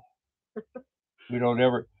trouble. We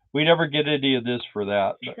never get any of this for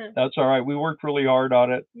that. But that's all right. We worked really hard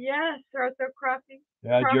on it. Yes, Sarso Crossing.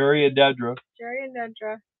 Yeah, Jerry and Nedra.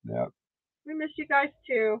 Yeah. We miss you guys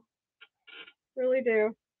too. Really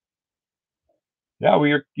do. Yeah,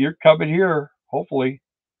 you're coming here. Hopefully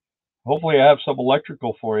I have some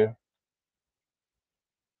electrical for you.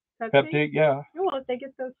 Peptique, yeah. Well, if they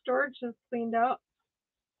get those storages cleaned out,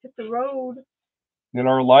 hit the road. In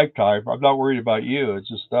our lifetime, I'm not worried about you. It's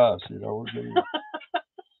just us, We're getting.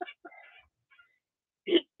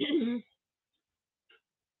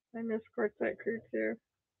 I miss Quartzsite crew too.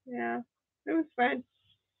 Yeah, it was fun.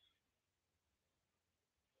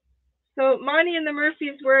 So, Monty and the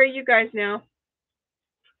Murphys, where are you guys now?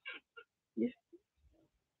 You're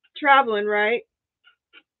traveling, right?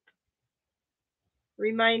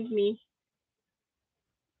 Remind me.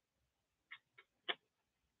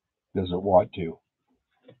 Doesn't want to.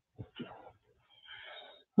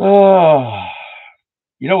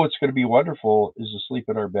 You know what's going to be wonderful is to sleep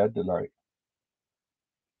in our bed tonight.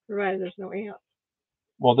 Right, there's no ants.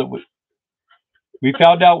 Well, we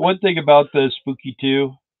found out one thing about the Spooky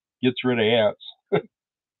 2. Gets rid of ants.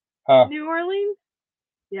 New Orleans?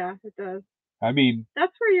 Yeah, it does. I mean...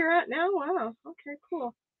 That's where you're at now? Wow. Okay,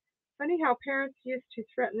 cool. Funny how parents used to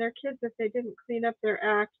threaten their kids if they didn't clean up their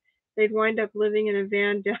act. They'd wind up living in a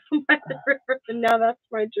van down by the river, and now that's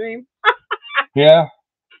my dream. Yeah.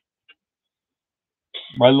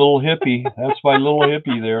 My little hippie. That's my little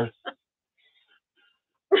hippie there.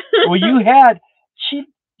 Well,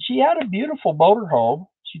 she had a beautiful motorhome.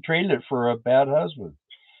 She traded it for a bad husband.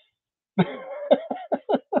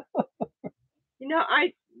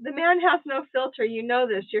 The man has no filter. You know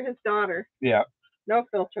this. You're his daughter. Yeah. No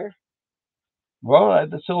filter. Well,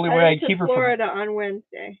 that's the only way I Headed can keep to her from. Florida on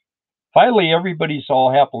Wednesday. Finally, everybody's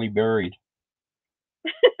all happily married,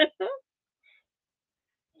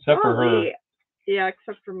 except for her. Yeah,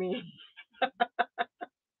 except for me.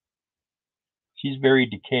 She's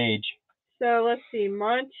married to Cage. So let's see,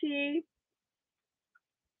 Monty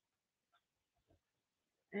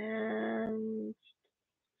and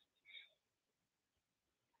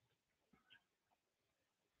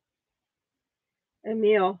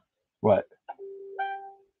Emil. What?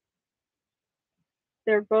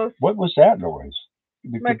 They're both. What was that noise?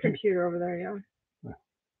 My computer over there, yeah.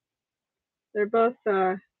 They're both.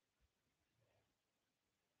 Well,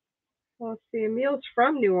 let's see, Emil's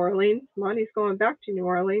from New Orleans. Monty's going back to New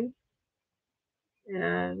Orleans.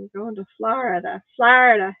 And going to Florida.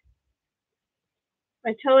 Florida.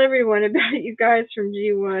 I tell everyone about you guys from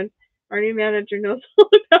G1. Our new manager knows all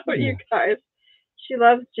about you guys. She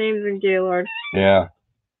loves James and Gaylord. Yeah.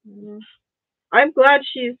 I'm glad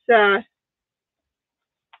she's.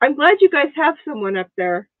 I'm glad you guys have someone up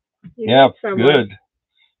there. Yeah, good.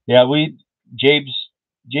 Yeah, James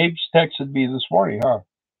texted me this morning, huh?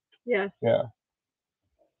 Yes. Yeah.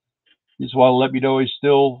 He just wanted to let me know he's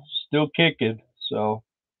still kicking. So,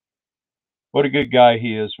 what a good guy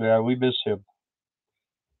he is, man. We miss him.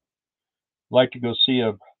 Like to go see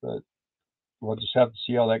him, but we'll just have to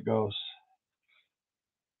see how that goes.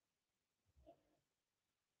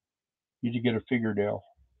 Need to get a fingernail.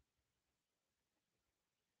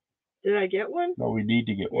 Did I get one? No, we need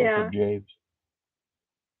to get one from James.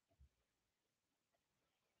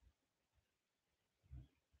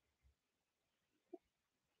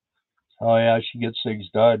 Oh yeah, she gets things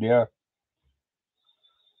done. Yeah.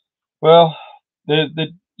 Well,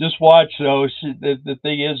 just watch though. The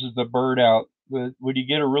thing is the burnout. When you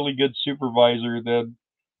get a really good supervisor, then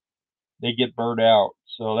they get burnt out.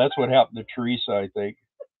 So that's what happened to Teresa, I think.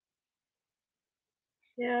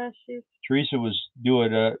 Yeah, Teresa was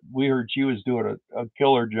doing we heard she was doing a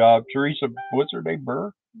killer job. Teresa, what's her name?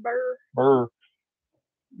 Burr.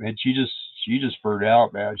 And she just burned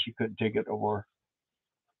out, man. She couldn't take it no more.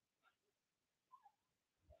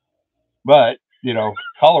 But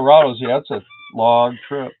Colorado's that's a long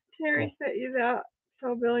trip. Terry sent you that.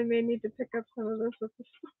 So Billy may need to pick up some of this at the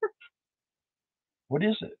store. What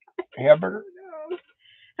is it? Hamburger? No.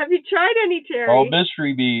 Have you tried any, Terry? Oh,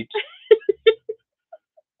 mystery meat.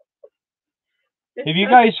 Have you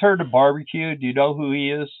guys heard of barbecue? Do you know who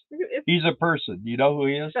he is? He's a person. Do you know who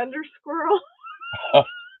he is? Thunder squirrel.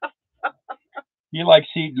 He likes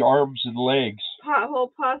eating arms and legs.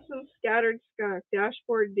 Pothole possum, scattered skunk,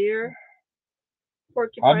 dashboard deer,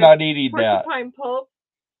 porcupine. I'm not eating that. Porcupine pulp.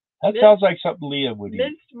 That sounds like something Liam would eat.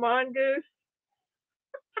 Minced mongoose.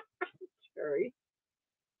 Sorry.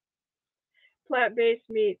 Plant-based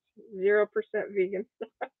meat, 0% vegan.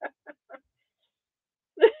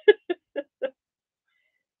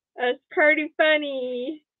 That's pretty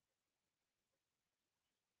funny.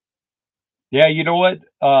 Yeah, you know what?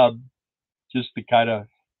 Just to kind of,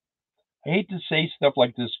 I hate to say stuff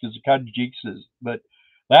like this because it kind of jinxes, but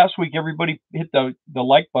last week everybody hit the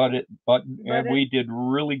like button, and we did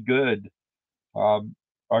really good.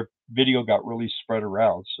 Our video got really spread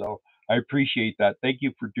around, so I appreciate that. Thank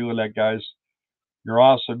you for doing that, guys. You're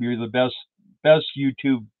awesome. You're the best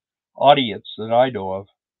YouTube audience that I know of.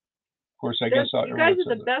 Of course, I guess you guys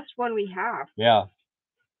are the best one we have. Yeah,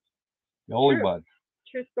 the only one.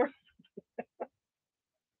 True story.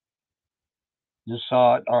 Just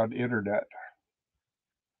saw it on the internet.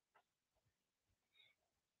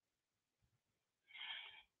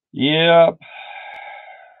 Yep.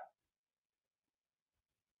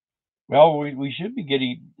 Well, we should be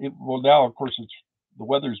getting it. Well, now of course the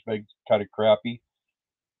weather's been kind of crappy,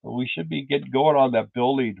 but we should be getting going on that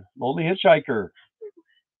building. Lonely Hitchhiker.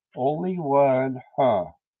 Only one,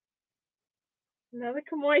 huh? Another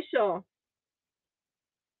commercial.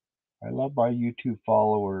 I love my YouTube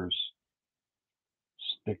followers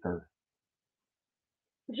sticker.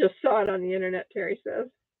 Just saw it on the internet, Terry says.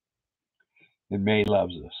 And May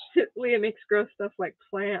loves us. Leah makes gross stuff like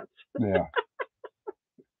plants. Yeah.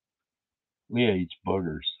 Leah eats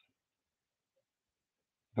boogers.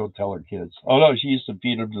 Don't tell her kids. Oh no, she used to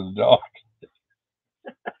feed them to the dog.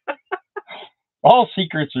 All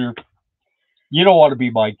secrets are. You don't want to be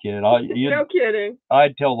my kid. No kidding.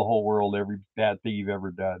 I'd tell the whole world every bad thing you've ever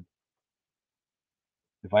done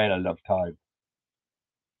if I had enough time.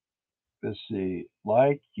 Let's see.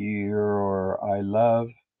 Like your, I love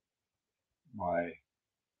my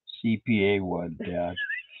CPA one, Dad.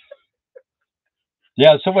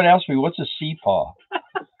 Yeah, someone asked me, what's a CPAW?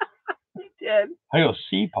 You did. I go,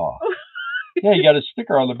 CPAW? Yeah, you got a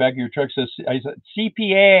sticker on the back of your truck that says, I said,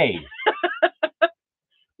 CPA.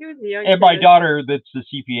 The young And my kid. daughter, that's the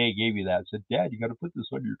CPA, gave me that. Said, Dad, you got to put this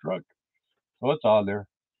on your truck. So it's on there.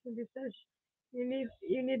 He says, you need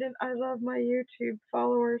an I love my YouTube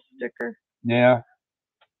follower sticker. Yeah.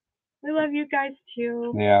 We love you guys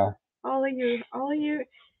too. Yeah. All of you.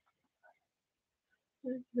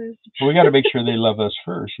 We got to make sure they love us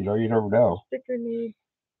first. You know, you never know. Sticker need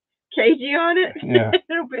KG on it. Yeah.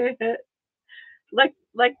 It'll be a hit. Like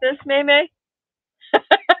this, May.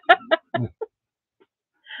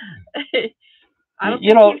 I don't You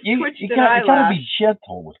think know, he's you twitched an gotta eyelash. be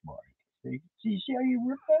gentle with Mike. See how you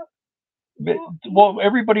rip that? Well, Well,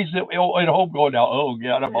 everybody's at home going now. Oh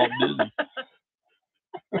God, I'm all dizzy.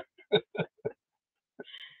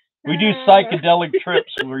 We do psychedelic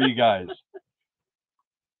trips for you guys.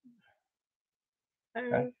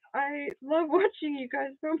 I love watching you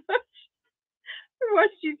guys so much. I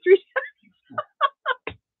watched you 3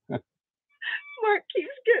 times. Mark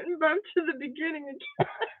keeps getting bumped to the beginning again.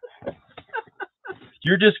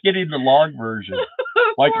 You're just getting the long version.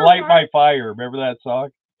 Like Light My Fire. Remember that song?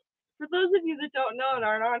 For those of you that don't know and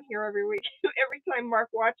aren't on here every week, every time Mark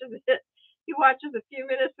watches it, he watches a few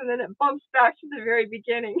minutes and then it bumps back to the very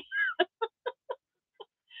beginning.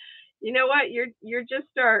 You know what? You're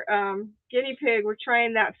just our guinea pig. We're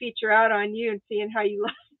trying that feature out on you and seeing how you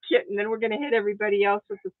like it, and then we're going to hit everybody else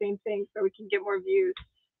with the same thing so we can get more views.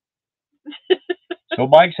 So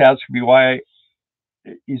Mike's asking me why.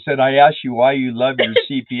 He said, I asked you why you love your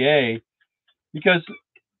CPA. Because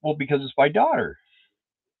it's my daughter.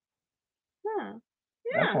 Huh.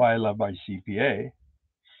 Yeah. That's why I love my CPA.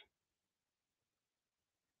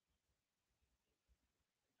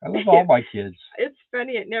 I love all my kids. It's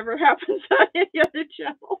funny. It never happens on any other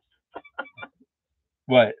channel.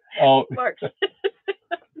 What? Oh. Mark.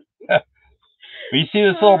 You see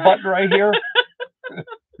this little button right here?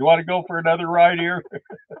 You want to go for another ride here?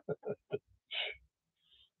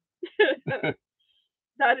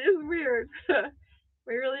 That is weird.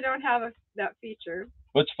 We really don't have that feature.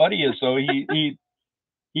 What's funny is though he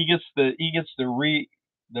gets the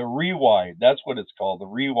rewind. That's what it's called, the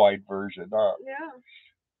rewind version. Yeah.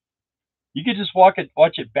 You could just watch it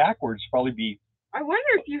backwards. Probably be. I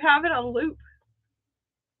wonder if you have it on loop.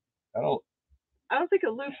 I don't think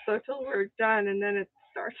it loops though till we're done and then it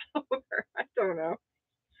starts over. I don't know.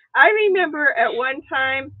 I remember at one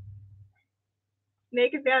time,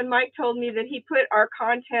 Naked Van Mike told me that he put our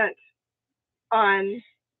content on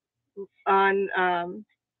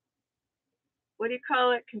what do you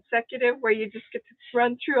call it, consecutive, where you just get to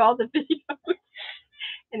run through all the videos,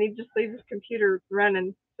 and he'd just leave his computer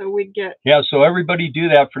running so we'd get. Yeah, so everybody do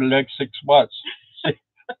that for the next 6 months.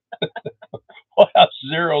 We'll have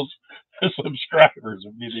 0 subscribers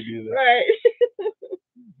if you do that. Right.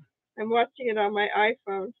 I'm watching it on my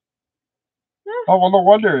iPhone. Oh, well, no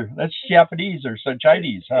wonder. That's Japanese or some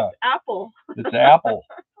Chinese, huh? It's Apple. It's Apple.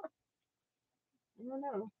 I don't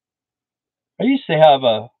know. I used to have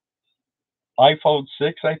a iPhone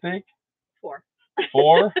 6, I think. 4.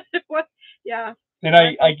 4? What? Yeah. And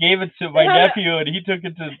I gave it to my nephew, and he took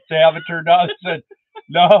it to have it turned on and said,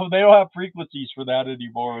 no, they don't have frequencies for that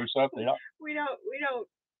anymore or something. We don't.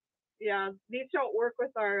 Yeah, these don't work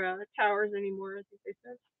with our towers anymore, I think they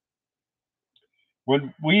said.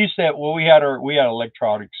 When we had an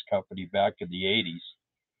electronics company back in the 80s,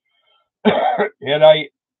 and I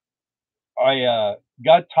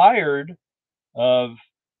got tired of,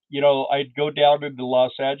 I'd go down into the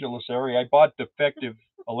Los Angeles area. I bought defective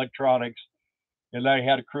electronics, and I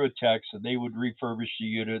had a crew of techs, and they would refurbish the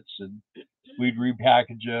units, and we'd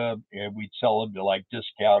repackage them, and we'd sell them to like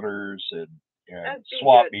discounters and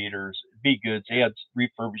swap meters, be goods. They had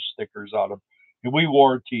refurbished stickers on them, and we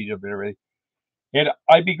warrantied them and everything. And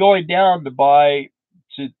I'd be going down to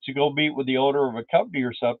go meet with the owner of a company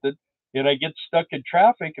or something, and I get stuck in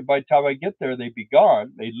traffic, and by the time I get there, they'd be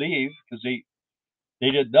gone. They'd leave because they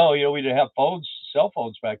didn't know, we didn't have cell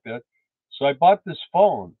phones back then. So I bought this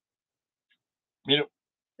phone. The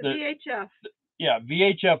VHF. Yeah,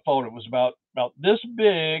 VHF phone. It was about this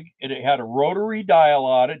big, and it had a rotary dial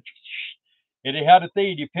on it, and it had a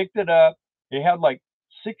thing. You picked it up. It had like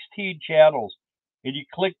 16 channels, and you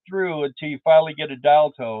click through until you finally get a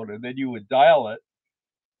dial tone, and then you would dial it.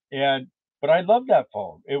 But I loved that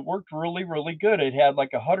phone. It worked really, really good. It had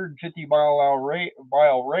like 150 mile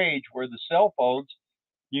range, where the cell phones,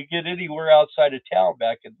 you get anywhere outside of town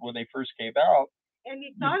back when they first came out. And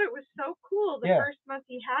he thought it was so cool. The first month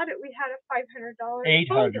he had it, we had a $500.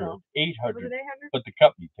 $800. Was it 800? But the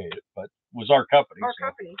company paid it. But it was our company. Our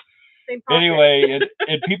company. Same anyway,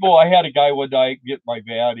 and people, I had a guy one night get my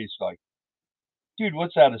van. He's like, dude,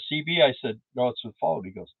 what's that, a CB? I said, no, it's a phone.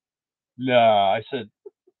 He goes, nah. I said,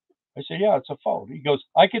 I said, yeah, it's a phone. He goes,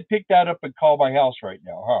 I could pick that up and call my house right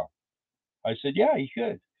now, huh? I said, yeah, you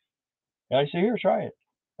could. And I said, here, try it.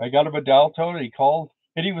 I got him a dial tone and he called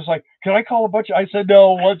and he was like, can I call a bunch of, I said,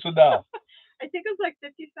 no, once enough. I think it was like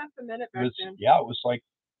 50 cents a minute back then. Yeah, it was like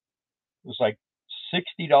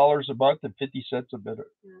 $60 a month and 50 cents a minute.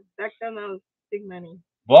 Yeah. Back then that was big money.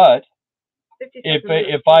 But 50 cents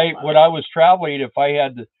if I when I was traveling, if I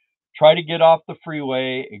had to try to get off the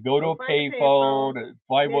freeway and go to a payphone and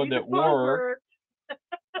find one that worked,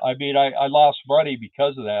 I mean, I lost money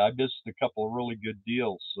because of that. I missed a couple of really good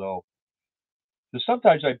deals. So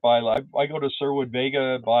sometimes I go to Sherwood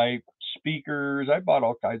Vega, buy speakers. I bought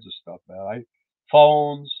all kinds of stuff, man.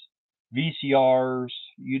 Phones, VCRs,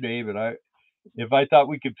 you name it. If I thought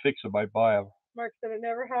we could fix them, I'd buy them. Mark said it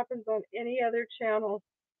never happens on any other channel.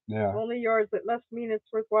 Yeah. Only yours. It must mean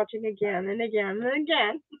it's worth watching again and again and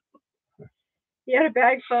again. He had a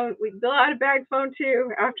bag phone. Bill had a bag phone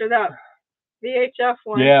too after that VHF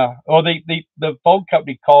one. Yeah. Oh, the phone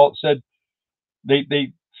company said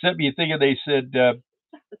they sent me a thing and they said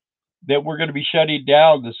that we're going to be shutting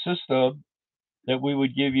down the system. That we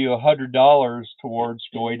would give you $100 towards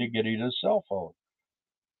going and getting a cell phone.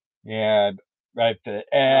 And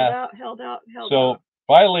held out. So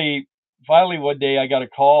finally one day I got a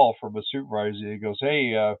call from a supervisor. He goes,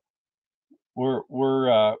 "Hey, we're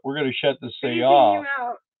going to shut this thing off."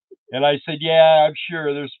 And I said, "Yeah, I'm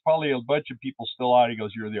sure. There's probably a bunch of people still on." He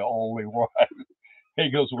goes, "You're the only one." He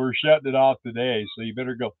goes, "We're shutting it off today, so you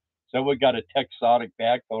better go." So we got a Texonic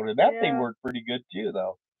backbone, and that thing worked pretty good too,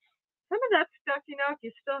 though. Some of that stuff, if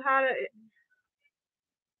you still had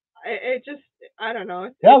it just, I don't know.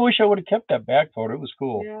 Yeah, I wish I would have kept that backbone. It was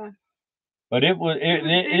cool. Yeah. But it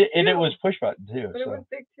was push button too. But it was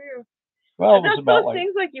big too. Well, it was about like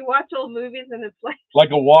things like you watch old movies and it's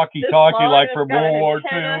like a walkie-talkie, like from World War II.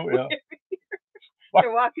 Yeah.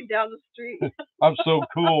 You're walking down the street. I'm so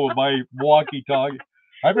cool with my walkie-talkie.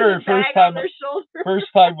 I remember the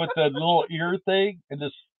first time with the little ear thing and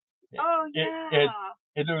this. Oh yeah.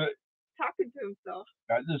 And talking to himself.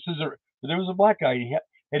 There was a black guy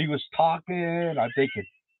and he was talking. I'm thinking,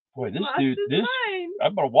 boy, this dude,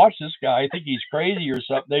 I'm gonna watch this guy. I think he's crazy or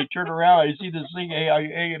something. They turn around, I see this thing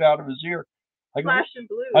hanging out of his ear. Flashing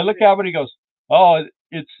blue. I look out and he goes, "Oh,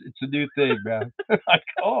 it's a new thing, man." I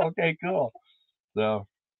go, "Oh, okay, cool." So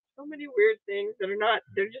many weird things that are not.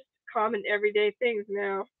 They're just common everyday things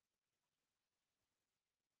now.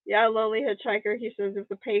 Yeah, Lonely Hitchhiker. He says if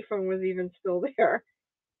the payphone was even still there.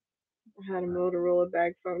 I had a Motorola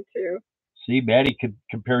bag phone too. See, Maddie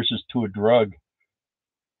compares us to a drug.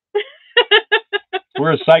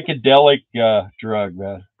 We're a psychedelic drug,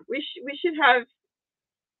 man. We should have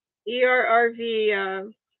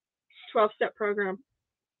ERRV 12-step program.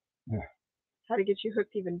 Yeah. How to get you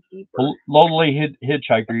hooked even deeper. Lonely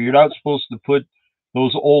Hitchhiker. You're not supposed to put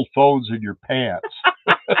those old phones in your pants.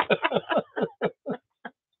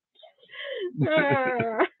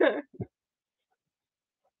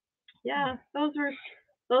 Yeah, those were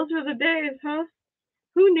the days, huh?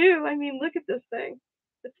 Who knew? I mean, look at this thing.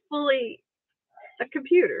 It's fully a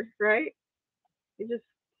computer, right?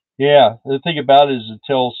 Yeah, the thing about it is it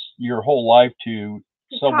tells your whole life to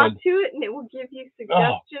someone. Talk to it, and it will give you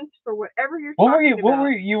suggestions for whatever you're talking about.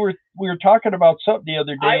 We were talking about something the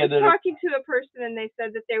other day. I was talking to a person, and they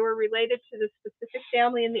said that they were related to this specific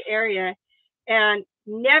family in the area, and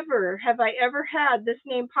never have I ever had this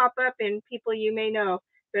name pop up in people you may know,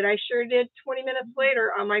 but I sure did 20 minutes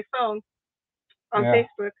later on my phone on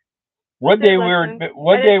Facebook. One day we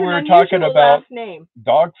were talking about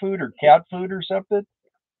dog food or cat food or something.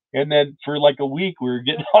 And then for like a week, we were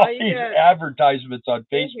getting all these advertisements on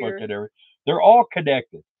Facebook and everything. They're all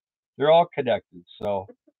connected. So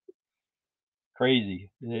crazy.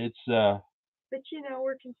 It's But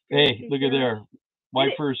we're conspiracy. Hey, look at there. My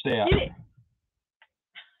first ad.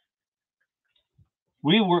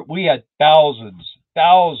 We had thousands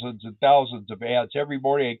and thousands of ads every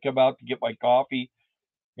morning. I'd come out to get my coffee,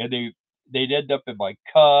 and they'd end up in my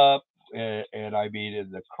cup, and I mean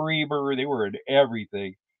in the creamer. They were in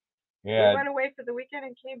everything. They went away for the weekend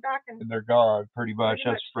and came back, and they're gone pretty much.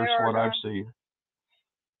 That's the first one I've seen.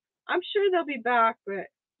 I'm sure they'll be back, but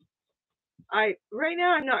right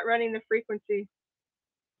now I'm not running the frequency.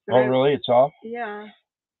 Oh, really? It's off? Yeah.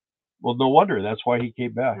 Well, no wonder. That's why he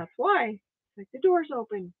came back. That's why. Like the door's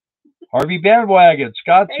open. Harvey Bandwagon.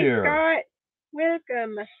 Scott's here. Scott.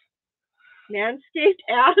 Welcome. Manscaped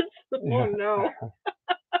ads? Oh, no.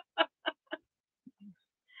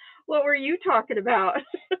 What were you talking about?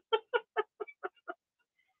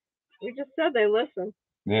 We just said they listen.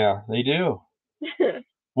 Yeah, they do.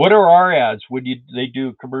 What are our ads when they do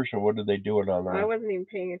a commercial? What are they doing on I our wasn't even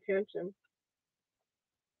paying attention.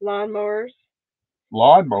 Lawnmowers.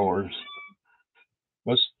 lawnmowers?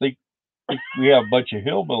 Must think we have a bunch of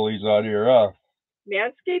hillbillies on here, huh?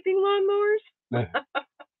 Manscaping lawnmowers.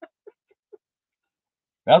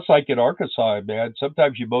 That's like in Arkansas, man.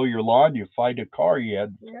 Sometimes you mow your lawn, you find a car you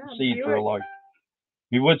hadn't Yeah, seen for a Buick. long. I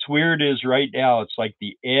mean, what's weird is right now it's like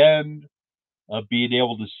the end of being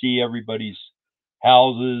able to see everybody's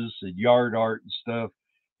houses and yard art and stuff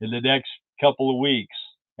in the next couple of weeks.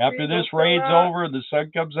 After Trees will this fill rain's up. over and the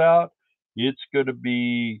sun comes out, it's going to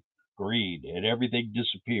be green and everything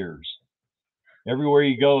disappears. Everywhere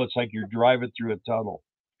you go, it's like you're driving through a tunnel.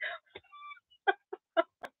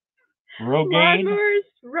 Rogaine, Lawnmowers.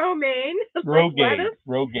 Romaine. Like Rogaine, lettuce.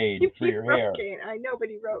 Rogaine You for mean your hair. Rogaine. I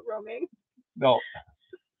nobody wrote romaine. No,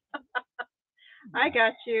 I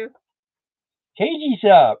got you. Casey's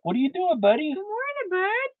up. What are you doing, buddy? Good morning,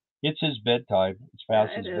 bud. It's his bedtime. It's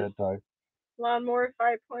past Yeah, his it is. bedtime. Lawnmower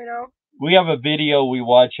 5.0. We have a video we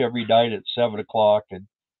watch every night at 7 o'clock, and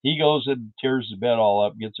he goes and tears the bed all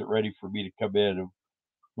up, gets it ready for me to come in, and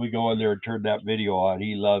we go in there and turn that video on.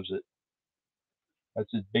 He loves it.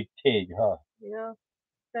 That's his big thing, huh? Yeah.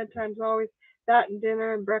 Bedtime's always that and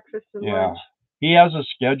dinner and breakfast and Yeah. lunch. He has a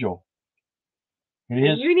schedule. And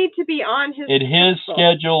And you need to be on his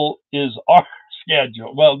schedule is our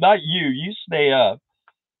schedule. Well, not you. You stay up.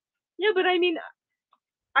 Yeah, but I mean,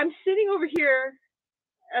 I'm sitting over here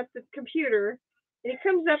at the computer, and he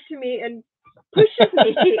comes up to me and pushes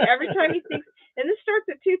me every time he thinks. And this starts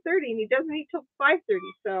at 2:30, and he doesn't eat till 5:30.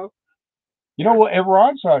 So. You know what?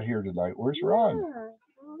 Ron's not here tonight. Where's Ron?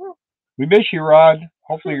 Yeah. We miss you, Ron.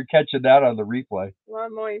 Hopefully you're catching that on the replay.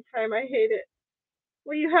 Lawn mowing time. I hate it.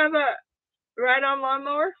 Will you have a ride-on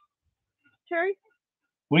lawnmower, Terry?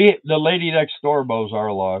 The lady next door mows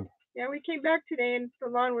our lawn. Yeah, we came back today and the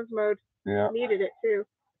lawn was mowed. Yeah. Needed it too.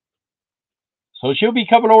 So she'll be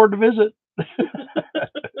coming over to visit.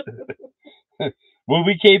 When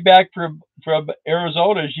we came back from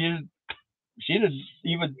Arizona, she didn't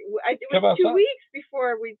even it come was 2 outside. weeks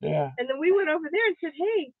before we. Yeah. And then we went over there and said,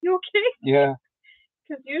 "Hey, you okay?" Yeah.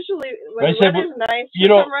 Because usually when I the said, weather's nice, you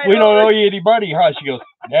know, come right we don't over. owe you any money, huh? She goes,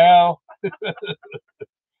 no.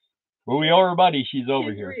 When we owe her money, she's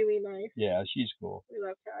over here. She's really nice. Yeah, she's cool. We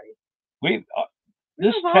love Patty. We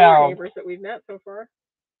love all our town. neighbors that we've met so far.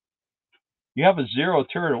 You have a zero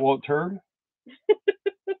turn. It won't turn.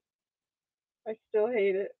 I still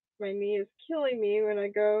hate it. My knee is killing me when I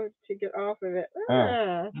go to get off of it.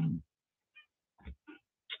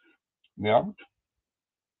 Yeah.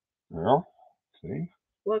 Yeah. See?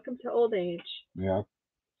 Welcome to old age. Yeah.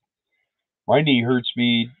 My knee hurts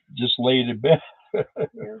me just laying in bed.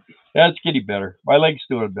 Yeah. That's getting better. My leg's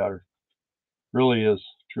doing better. Really is,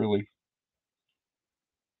 truly.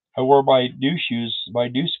 I wore my new shoes, my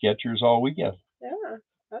new Skechers all weekend. Yeah,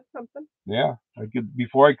 that's something. Yeah,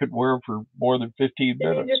 before I could wear them for more than 15 minutes. You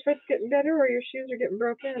mean your foot's getting better or your shoes are getting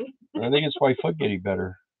broken? I think it's my foot getting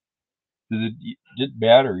better. It didn't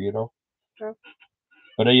matter, you know. Oh.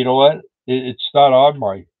 But you know what? It's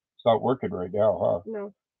not working right now, huh?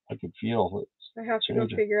 No. I can feel it. I have to go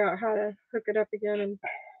figure out how to hook it up again and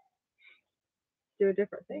do a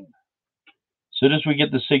different thing. As soon as we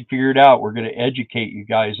get this thing figured out, we're going to educate you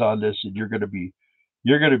guys on this, and you're going to be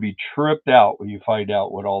tripped out when you find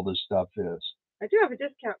out what all this stuff is. I do have a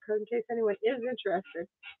discount code in case anyone is interested.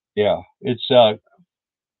 Yeah, it's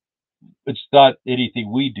not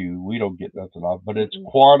anything we do. We don't get nothing off, but it's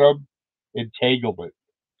quantum entanglement.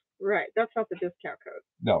 Right, that's not the discount code.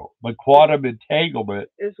 No, but quantum entanglement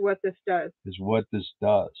is what this does.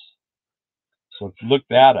 So look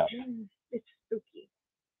that up. It's spooky.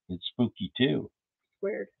 It's spooky too.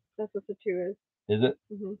 Squared. That's what the 2 is. Is it?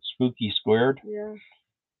 Spooky squared? Yeah.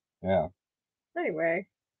 Yeah. Anyway.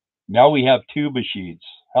 Now we have 2 machines.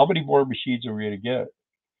 How many more machines are we going to get?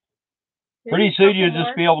 Maybe pretty soon you'll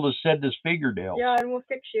just be able to send us fingernails. Yeah, and we'll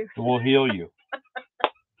fix you. And we'll heal you.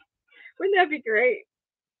 Wouldn't that be great?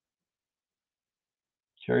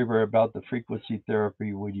 Cherry Bear about the frequency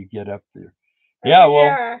therapy when you get up there. Yeah, well,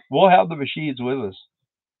 yeah. We'll have the machines with us.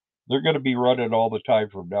 They're going to be running all the time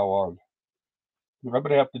from now on. I'm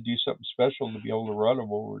going to have to do something special to be able to run them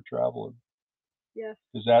while we're traveling. Yes.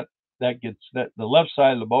 Because the left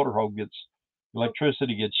side of the motorhome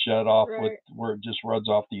electricity gets shut off with where it just runs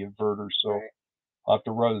off the inverter. So I'll have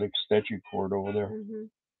to run an extension cord over there.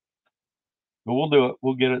 But we'll do it.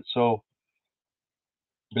 We'll get it. So,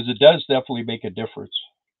 because it does definitely make a difference.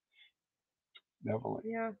 Definitely.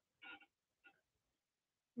 Yeah.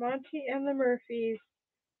 Monty and the Murphys.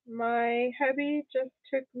 My hubby just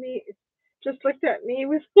looked at me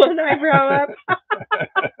with one eyebrow up.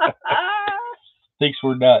 Thinks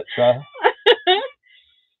we're nuts, huh?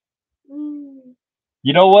 Mm.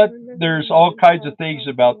 You know what? There's all kinds of things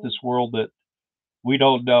about this world that we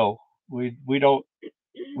don't know. We don't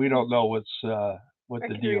know what I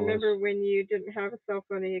the can deal is. remember when you didn't have a cell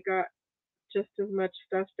phone and you got just as much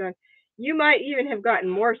stuff done. You might even have gotten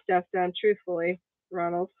more stuff done, truthfully,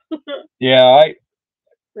 Ronald. Yeah,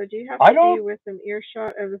 So do you have I to be don't within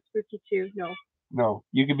earshot of the spooky too? No. know.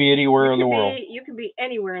 You could be anywhere in the world. You can be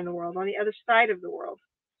anywhere in the world, on the other side of the world,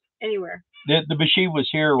 anywhere. The machine was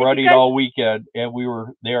here If you running guys, all weekend, and we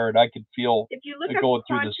were there, and I could feel if you look it up going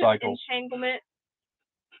through the quantum cycles. entanglement,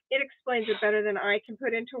 it explains it better than I can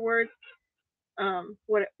put into words.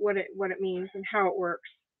 What it means and how it works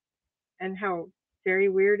and how very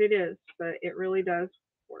weird it is, but it really does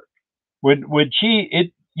work. When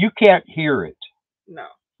you can't hear it No.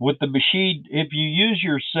 with the machine. If you use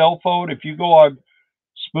your cell phone, if you go on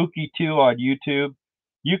Spooky 2 on YouTube,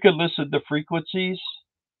 you can listen to frequencies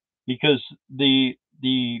because the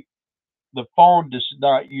phone does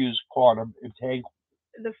not use quantum entanglement.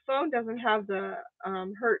 The phone doesn't have the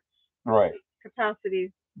hertz Right.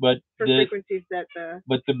 capacities But for frequencies that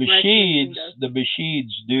the machine machines does. the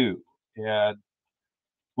machines do. And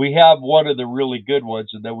we have one of the really good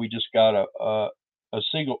ones, and then we just got a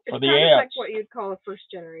single for It's the kind of like ants. what you'd call a first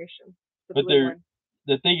generation. The But blue one.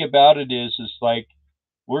 the thing about it is like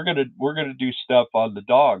we're gonna do stuff on the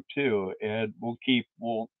dog too, and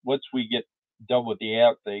we'll once we get done with the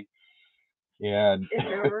ant thing, and If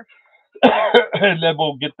ever. and then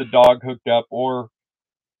we'll get the dog hooked up, or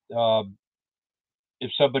um,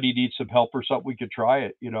 if somebody needs some help or something, we could try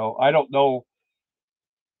it. You know, I don't know.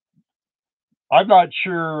 I'm not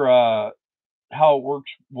sure how it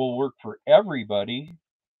will work for everybody.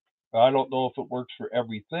 I don't know if it works for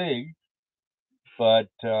everything, but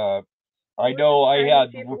I know I trying to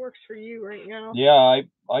had. see if it works for you right now. Yeah,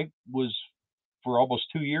 I was for almost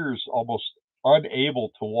 2 years almost unable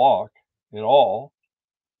to walk at all.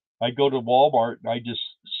 I go to Walmart and I just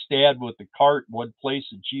stand with the cart in one place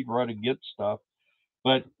and she'd run and get stuff.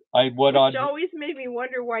 But I went on. Which always made me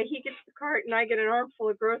wonder why he gets the cart and I get an armful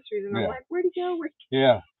of groceries, and I'm like, where'd he go?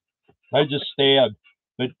 Yeah, I just stand.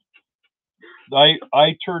 But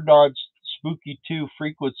I turned on Spooky 2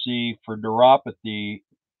 frequency for neuropathy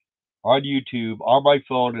on YouTube on my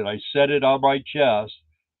phone, and I set it on my chest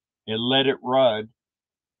and let it run,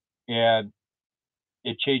 and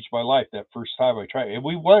it changed my life that first time I tried it. And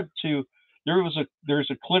we went to there's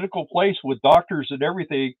a clinical place with doctors and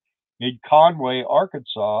everything in Conway,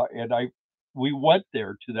 Arkansas, and we went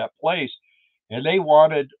there to that place, and they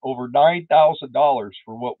wanted over $9,000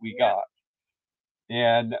 for what we got,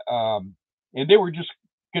 and they were just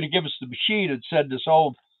going to give us the machine and send us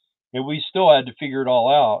home, and we still had to figure it all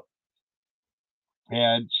out.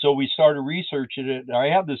 And so we started researching it. And I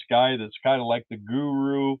have this guy that's kind of like the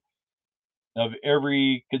guru of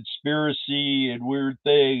every conspiracy and weird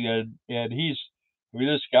thing, and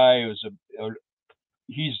this guy is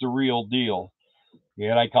he's the real deal.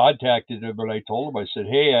 And I contacted him and I told him, I said,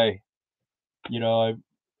 hey, I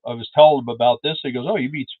was telling him about this. He goes, oh, you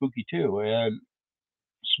mean Spooky 2, and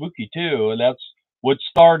that's what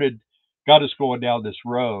got us going down this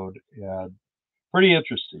road. And pretty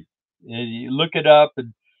interesting. And you look it up,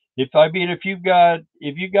 and if you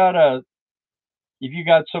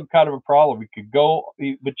got some kind of a problem, you could go,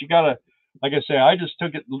 but you gotta, like I say, I just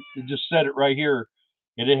took it, just set it right here,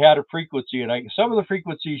 and it had a frequency, and some of the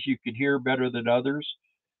frequencies you could hear better than others,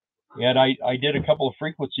 and I did a couple of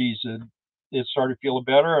frequencies, and it started feeling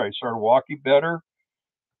better. I started walking better,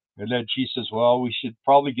 and then she says, well, we should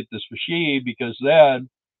probably get this machine because then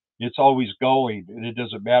it's always going, and it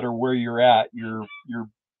doesn't matter where you're at, you're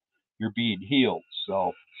being healed.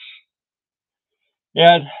 So.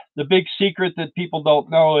 And the big secret that people don't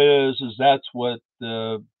know is that's what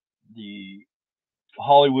the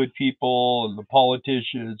Hollywood people and the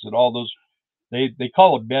politicians and all those they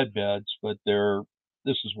call them med beds, but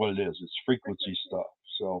this is what it is. It's frequency stuff.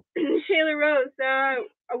 So Taylor Rose,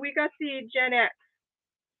 we got the Gen X,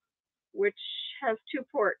 which has 2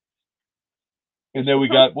 ports. And then we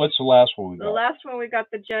got, what's the last one we got? The last one we got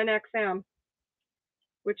the Gen XM,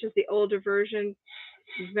 which is the older version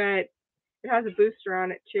that it has a booster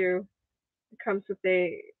on it too. It comes with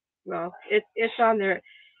it's on there.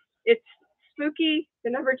 It's spooky,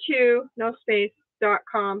 the number 2, no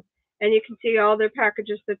space.com, and you can see all their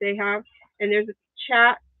packages that they have. And there's a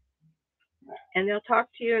chat, and they'll talk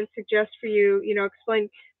to you and suggest for you, explain.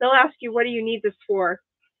 They'll ask you, what do you need this for?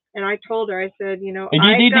 And I told her, I said, and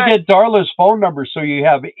you need to get Darla's phone number so you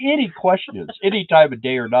have any questions, any time of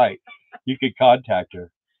day or night, you can contact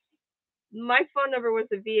her. My phone number was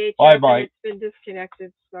a VHF. Bye, and Mike. it's been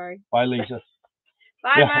disconnected. Sorry. Bye, Lisa.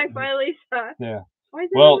 Bye, Yeah. Mike. Bye, Lisa. Yeah. Why is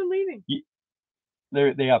Well, everyone leaving?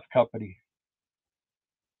 They have company.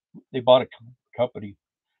 They bought a company.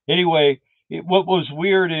 Anyway, what was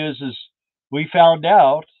weird is we found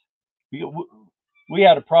out we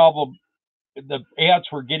had a problem. The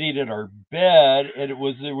ants were getting in our bed, and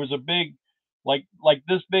there was a big, like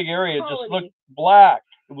this big area. It just looked black.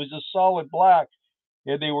 It was just solid black,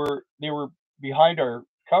 and they were behind our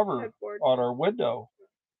cover Headboard. on our window.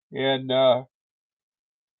 And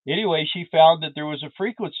anyway, she found that there was a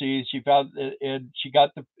frequency. She found, and she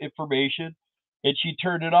got the information, and she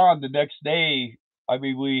turned it on the next day. I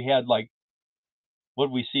mean, we had like, what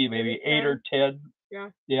did we see? Maybe 8 or 10.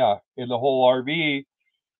 Yeah, in the whole RV.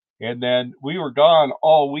 And then we were gone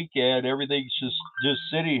all weekend. Everything's just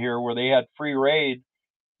sitting here where they had free reign.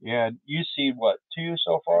 And you've seen what, 2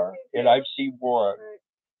 so far? And I've seen 1.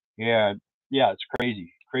 And yeah, it's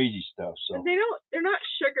crazy stuff. So but they're not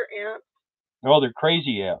sugar ants. No, they're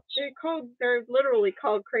crazy ants. They're literally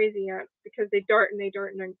called crazy ants because they dart and they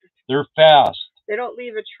dart and they're fast. They don't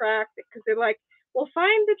leave a track because they're like, well,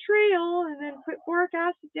 find the trail and then put boric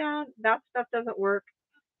acid down. That stuff doesn't work.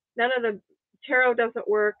 None of the tarot doesn't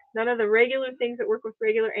work. None of the regular things that work with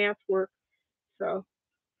regular ants work. So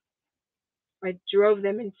I drove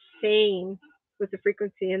them insane with the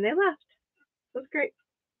frequency and they left. It was great.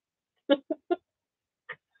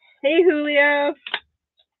 Hey, Julio.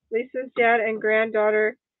 Lisa's dad and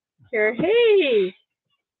granddaughter here. Hey!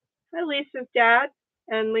 Hi, Lisa's dad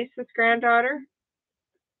and Lisa's granddaughter.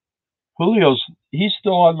 He's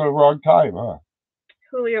still on the wrong time, huh?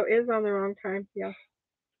 Julio is on the wrong time, yeah.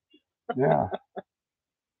 Yeah.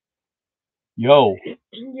 Yo.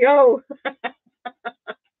 Yo.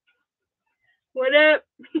 What up?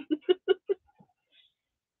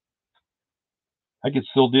 I could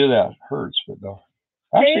still do that. It hurts, but no.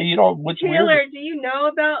 Actually, you know what's Taylor, weird? do you know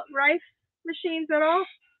about rice machines at all?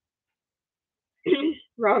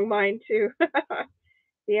 Wrong mind, too.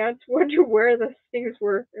 The ants wonder where the things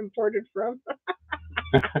were imported from.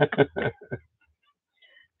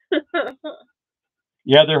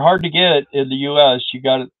 Yeah, they're hard to get in the U.S. You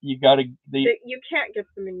can't get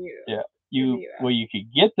them in the U.S. Yeah, you can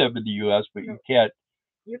get them in the U.S., but you can't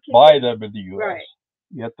can buy them in the U.S. Right.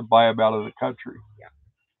 You have to buy them out of the country. Yeah.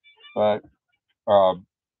 But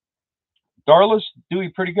Darla's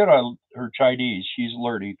doing pretty good on her Chinese. She's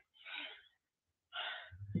learning.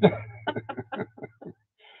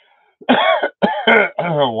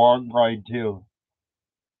 Long ride too.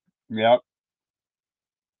 Yep.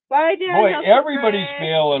 Bye, Dan. Boy, everybody's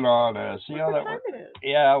bailing on us. See how that works?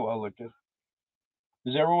 Yeah, well, look.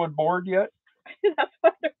 Is everyone bored yet? That's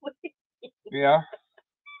why they're leaving. Yeah.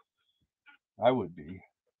 I would be.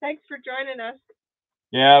 Thanks for joining us.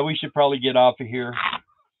 Yeah, we should probably get off of here.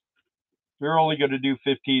 We're only going to do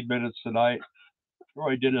 15 minutes tonight.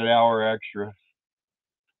 We did an hour extra.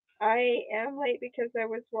 I am late because I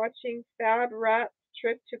was watching Fab Rat's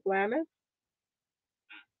Trip to Glamis.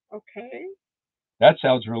 Okay. That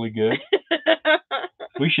sounds really good.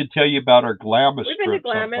 We should tell you about our Glamis trip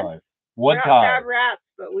sometime. One time. Not Fab Rats,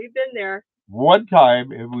 but we've been there. One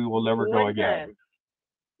time, and we will never go again.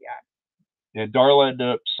 Yeah. And Darla ended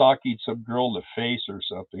up socking some girl in the face or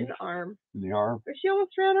something. In the arm. In the arm. But she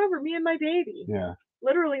almost ran over me and my baby. Yeah.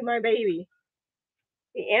 Literally my baby.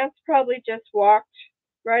 The ants probably just walked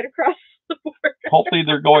right across the border. Hopefully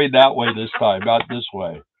they're going that way this time, not this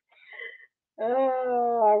way.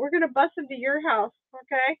 Oh, we're going to bus them to your house,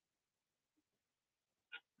 okay?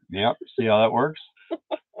 Yep. See how that works?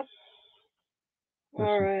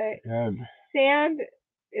 All right. And sand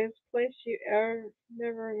is place you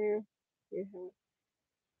never knew you had.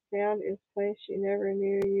 Sand is place you never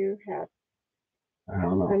knew you had. I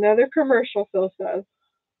don't know. Another commercial, Phil says.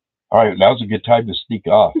 All right, now's a good time to sneak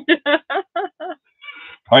off.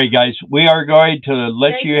 All right, guys, we are going to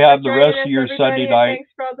let you have the rest of your Sunday night.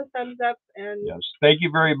 Thanks for all the thumbs up. And yes, thank you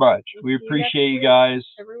very much. We appreciate you guys.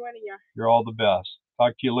 Every one of you. You're all the best.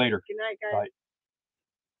 Talk to you later. Good night, guys. Bye.